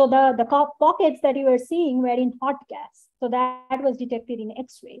 so the pockets that you were seeing were in hot gas. So that was detected in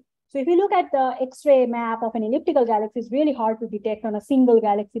X-ray. So if you look at the X-ray map of an elliptical galaxy, it's really hard to detect on a single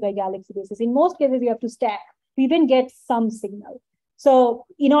galaxy by galaxy basis. In most cases, you have to stack to even get some signal. So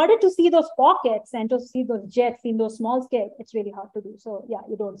in order to see those pockets and to see those jets in those small scale, it's really hard to do. So yeah,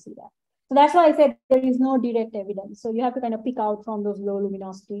 you don't see that. So that's why I said there is no direct evidence. So you have to kind of pick out from those low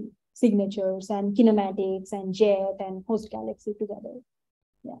luminosity signatures and kinematics and jet and host galaxy together.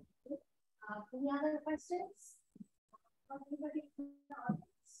 Yeah. Any other questions?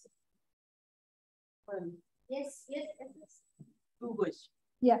 Yes. Two questions.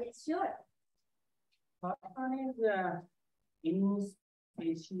 Yeah. Yes, sure. First one is in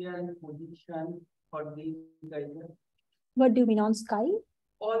spatial position for these guys. What do you mean on sky?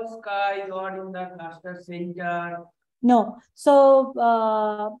 All skies or in the cluster center. No. So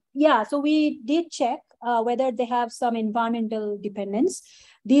yeah, so we did check whether they have some environmental dependence.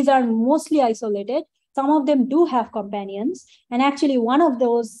 These are mostly isolated. Some of them do have companions. And actually one of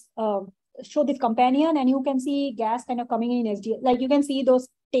those show this companion, and you can see gas kind of coming in SDS. Like you can see those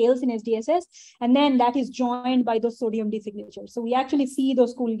tails in SDSS, and then that is joined by those sodium D signatures. So we actually see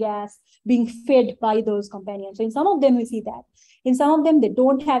those cool gas being fed by those companions. So in some of them, we see that. In some of them, they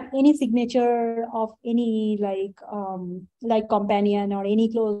don't have any signature of any like companion or any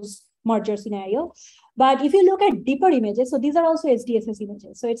close merger scenario. But if you look at deeper images, so these are also SDSS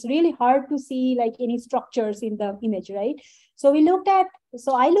images. So it's really hard to see like any structures in the image, right? So I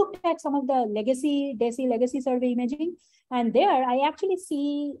looked at some of the DESI legacy survey imaging, and there I actually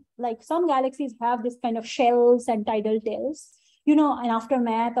see like some galaxies have this kind of shells and tidal tails, you know, an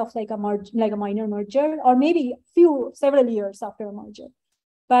aftermath of like a minor merger, or maybe several years after a merger.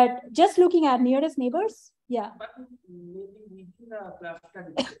 But just looking at nearest neighbors, yeah. But maybe we do the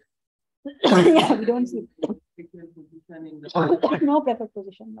cluster. Yeah, we don't see position in the no preferred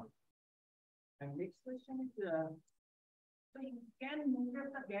position. No. And next question is, so you can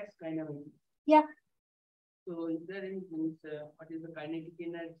measure the gas dynamics. Yeah. So is there any what is the kinetic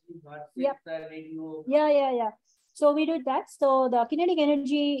energy versus the radio? Yeah. So we did that. So the kinetic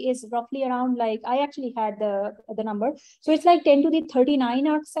energy is roughly around, like, I actually had the number. So it's like 10 to the 39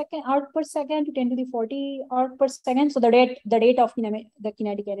 arc per second to 10 to the 40 arc per second. So the rate of the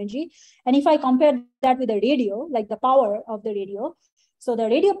kinetic energy. And if I compare that with the radio, like the power of the radio, so the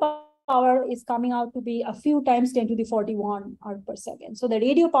radio power is coming out to be a few times 10 to the 41 arc per second. So the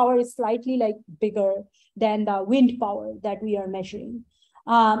radio power is slightly like bigger than the wind power that we are measuring.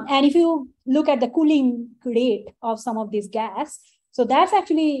 And if you look at the cooling rate of some of this gas, so that's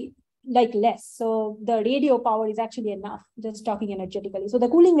actually like less. So the radio power is actually enough, just talking energetically. So the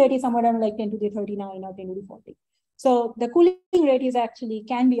cooling rate is somewhere around like 10 to the 39 or 10 to the 40. So the cooling rate is actually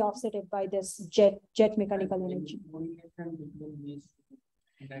can be offset by this jet mechanical energy.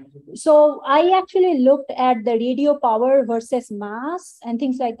 So I actually looked at the radio power versus mass and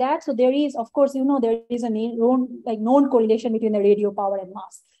things like that. So there is, of course, you know, there is a known correlation between the radio power and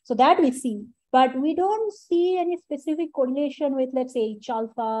mass. So that we see, but we don't see any specific correlation with, let's say, H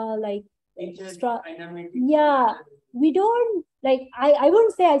alpha, like extra. Yeah, we don't like. I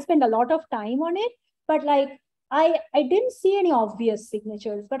wouldn't say I spend a lot of time on it, but like I didn't see any obvious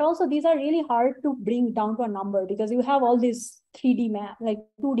signatures. But also these are really hard to bring down to a number because you have all these 3D map, like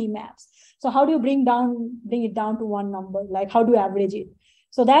 2D maps. So how do you bring it down to one number? Like how do you average it?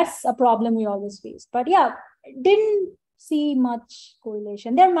 So that's a problem we always face. But yeah, didn't see much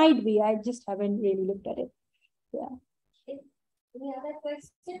correlation. There might be. I just haven't really looked at it. Yeah. Any other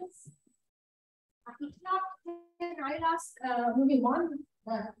questions? If not, then I'll ask maybe one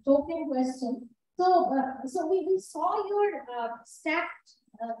token question. So we saw your stacked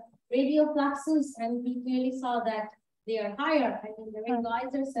radio fluxes, and we clearly saw that they are higher. I mean, the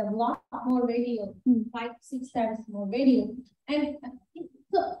regulators have a lot more radio, 5-6 times more radio. And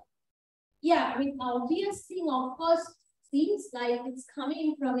so, yeah, I mean, obvious thing, of course, seems like it's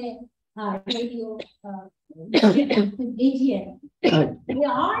coming from a radio AGN. They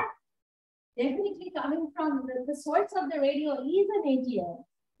are definitely coming from the source of the radio is an AGN.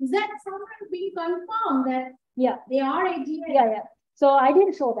 Is that somewhere being confirmed that they are AGN? Yeah. So I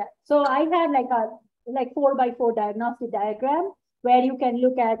didn't show that. So I had like a 4x4 diagnostic diagram where you can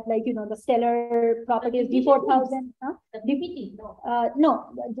look at the stellar properties, D4000. Huh? The BPT, no. No,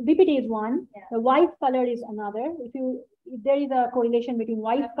 the BPT is one. Yeah. The white color is another. If there is a correlation between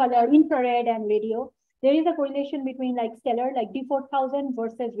white color, infrared, and radio. There is a correlation between stellar, like D4000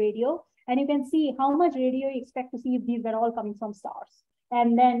 versus radio. And you can see how much radio you expect to see if these were all coming from stars.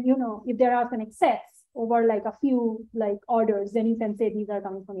 And then, if there are some excess over a few orders, then you can say these are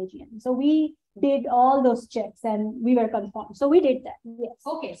coming from AGN. So we did all those checks and we were confirmed. So we did that. Yes.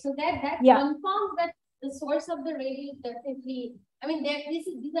 Okay. So that confirms that the source of the radio is definitely, I mean,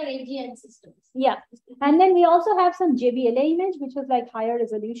 these are AGN systems. Yeah. And then we also have some JBLA image, which was higher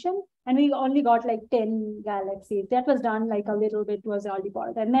resolution. And we only got 10 galaxies. That was done a little bit was early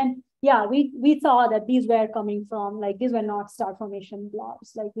part. And then, we saw that these were coming from, these were not star formation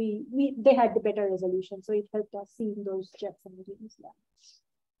blobs. They had the better resolution. So it helped us see those jets and regions.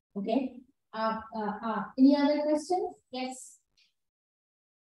 Yeah. Okay. Any other questions? Yes.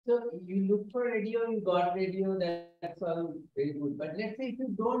 So you look for radio, you got radio, that's all very good. But let's say if you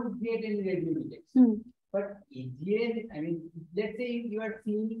don't get any radio detection, but AGN, I mean, let's say you are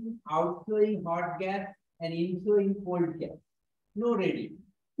seeing outflowing hot gas and inflowing cold gas, no radio.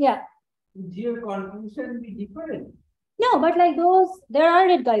 Yeah. Would your conclusion be different? No, but there are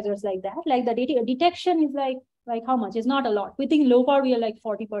red geysers like that. The detection is how much? It's not a lot. We think low power, we are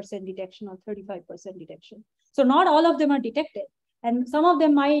 40% detection or 35% detection. So not all of them are detected. And some of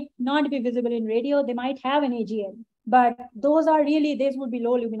them might not be visible in radio. They might have an AGN, but those would be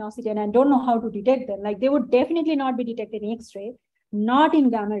low luminosity and I don't know how to detect them. They would definitely not be detected in X-ray, not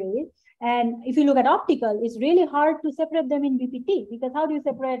in gamma rays. And if you look at optical, it's really hard to separate them in BPT because how do you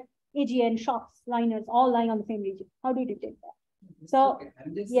separate AGN, shocks, liners, all lying on the same region? How do you detect that? So,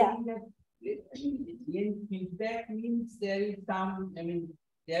 I'm just saying that AGN feedback means there is some, I mean,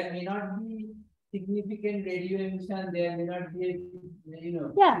 there may not be significant radio emission, there may not be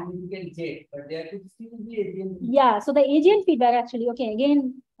significant jet, but there could still be AGN feedback. Yeah, so the AGN feedback actually,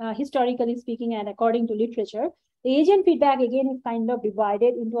 historically speaking and according to literature, the AGN feedback again is kind of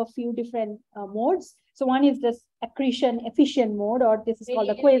divided into a few different modes. So one is this accretion efficient mode, or this is called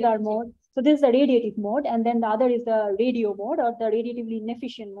the quasar mode. So this is the radiative mode, and then the other is the radio mode or the radiatively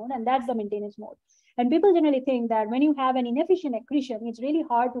inefficient mode, and that's the maintenance mode. And people generally think that when you have an inefficient accretion, it's really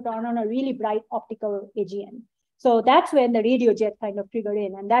hard to turn on a really bright optical AGN. So that's when the radio jet kind of triggered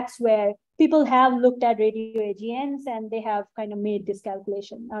in. And that's where people have looked at radio AGNs and they have kind of made this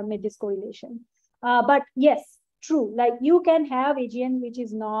calculation or made this correlation. But yes, true. You can have AGN which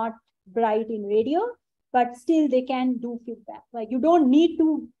is not bright in radio, but still they can do feedback. You don't need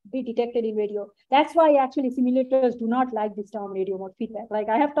to be detected in radio. That's why actually simulators do not like this term radio mode feedback.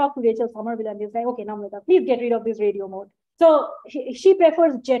 I have talked to Rachel Somerville and they say, okay, Namrata, please get rid of this radio mode. So she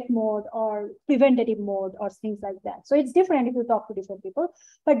prefers jet mode or preventative mode or things like that. So it's different if you talk to different people.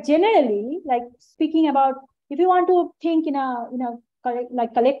 But generally, speaking about, if you want to think in a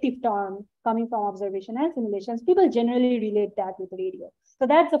collective term coming from observation and simulations, people generally relate that with radio. So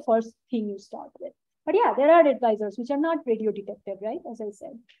that's the first thing you start with. But yeah, there are red geysers which are not radio detected, right? As I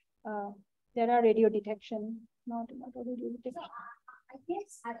said, there are radio detection, not radio detection.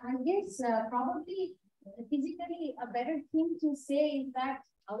 So I guess probably physically a better thing to say is that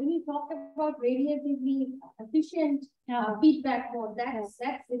when you talk about radiatively efficient feedback mode, that's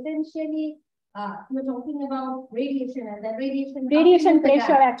essentially we're talking about radiation, and that radiation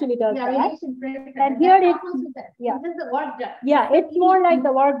pressure actually does that. Radiation pressure. And here this is the work done. Yeah, it's more like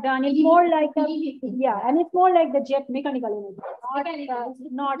the work done. It's more like and it's more like the jet mechanical energy,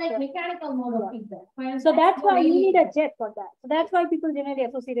 not mechanical mode of feedback. So that's why you need a jet for that. So that's why people generally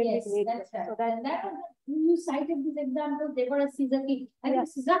associate it with radio. That's right. So that was, you cited this example. They were a Suzuki. I think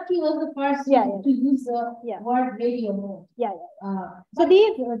Suzuki was the first to use the word radio mode. So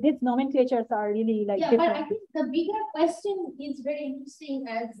these nomenclatures are really different. But I think the bigger question is very interesting,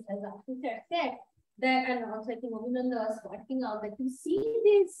 as Akhtar said, that, and also I think Abhinanda was working out that you see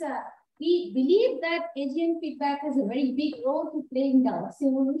this, we believe that AGN feedback has a very big role to play in galaxy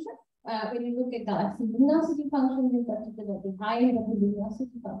evolution. When you look at galaxy luminosity functions, in particular the high end of the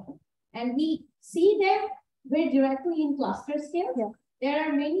luminosity function, and we see them very directly in cluster scales. There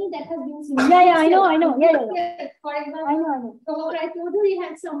are many that have been seen. I know. For example, I know. So I told you we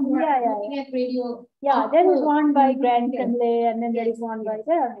had some work looking at radio. There is one by Grant Finlay, and then there is one by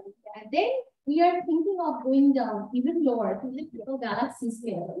there. And then we are thinking of going down even lower to the galaxy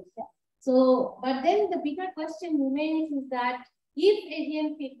scale. So, but then the bigger question remains is that if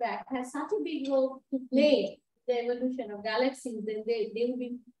AGM feedback has such a big role to play the evolution of galaxies, then they will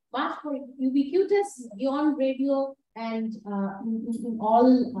be much more ubiquitous beyond radio and in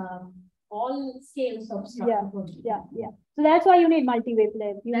all scales of structure. Yeah. So that's why you need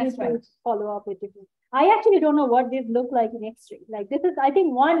multi-wavelength. You need to follow up with different. I actually don't know what these look like in X-ray. Like this is, I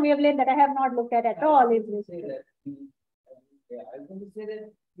think, one wavelength that I have not looked at all is this. Yeah, I was going to say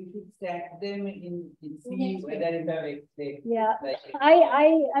that we should stack them in see whether it have X-ray. Yeah, like,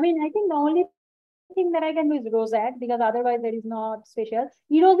 I mean, I think the only thing that I can do is rosette because otherwise there is not special.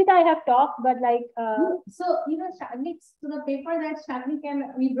 Erosita I have talked, but like so next to the paper that Shavni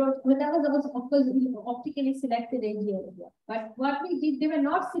we wrote, well, that was of course optically selected AGL. But what we did, they were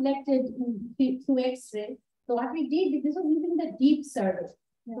not selected through X-ray. So what we did, this was using the deep survey.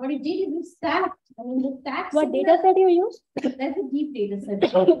 Yeah. What we did is we stacked. I mean, the stacked. What data set you use? That's a deep data set.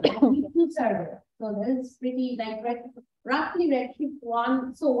 Deep survey. So that is pretty like roughly redshift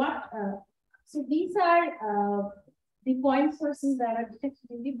 1. So what? So these are the point sources that are detected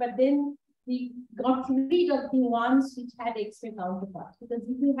in deep, but then we got rid of the ones which had X-ray counterparts. Because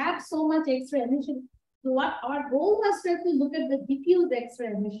if you have so much X-ray emission, so what our goal was to look at the diffuse X-ray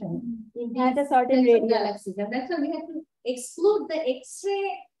emission in at a certain radius. Galaxies. And that's why we had to exclude the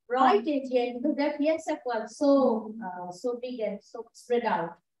X-ray bright AGN because that PSF was so big and so spread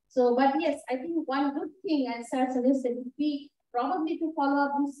out. So, but yes, I think one good thing, as Sir suggested, would be probably to follow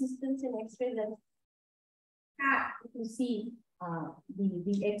up these systems in X-ray and to see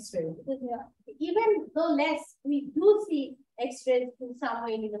the X-ray. Even though less, we do see X-rays in some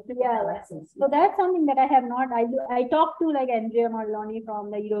way in the galaxies. So that's something that I have not. I talked to like Andrea Marloni from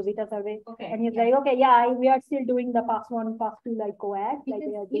the Erosita survey, and he's like, okay, we are still doing the pass 1, pass 2 like coax. Like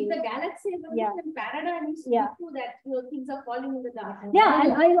if the galaxy evolution paradigm is true that things are falling in the dark. Yeah,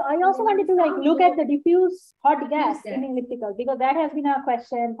 and I also wanted to like look at the diffuse hot gas in elliptical because that has been a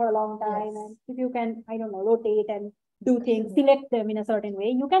question for a long time. And if you can, I don't know, rotate and do things, select them in a certain way,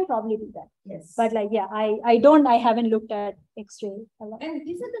 you can probably do that. Yes. But like, I haven't looked at X-ray a lot. And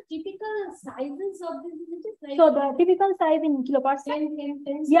these are the typical sizes of these. Like so the typical size in kiloparsec.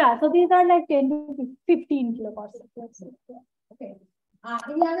 10. Yeah, so these are like 10 to 15 kiloparsec. Okay.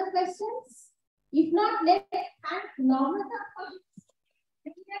 Any other questions? If not, let's thank Namrata.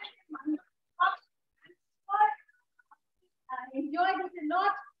 Enjoyed it a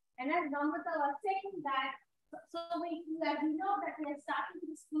lot. And as Namrata was saying that, so we know that we are starting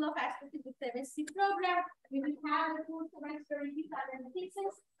the School of Astrophysics MSc program. We will have a full semester review and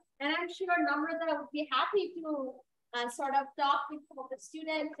thesis. And I'm sure Namrata would be happy to sort of talk with some of the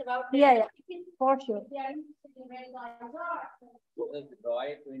students about for sure. They are interested in where guys are.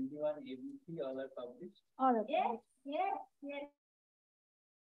 Roy 21 ABC all are published. All right. Yes.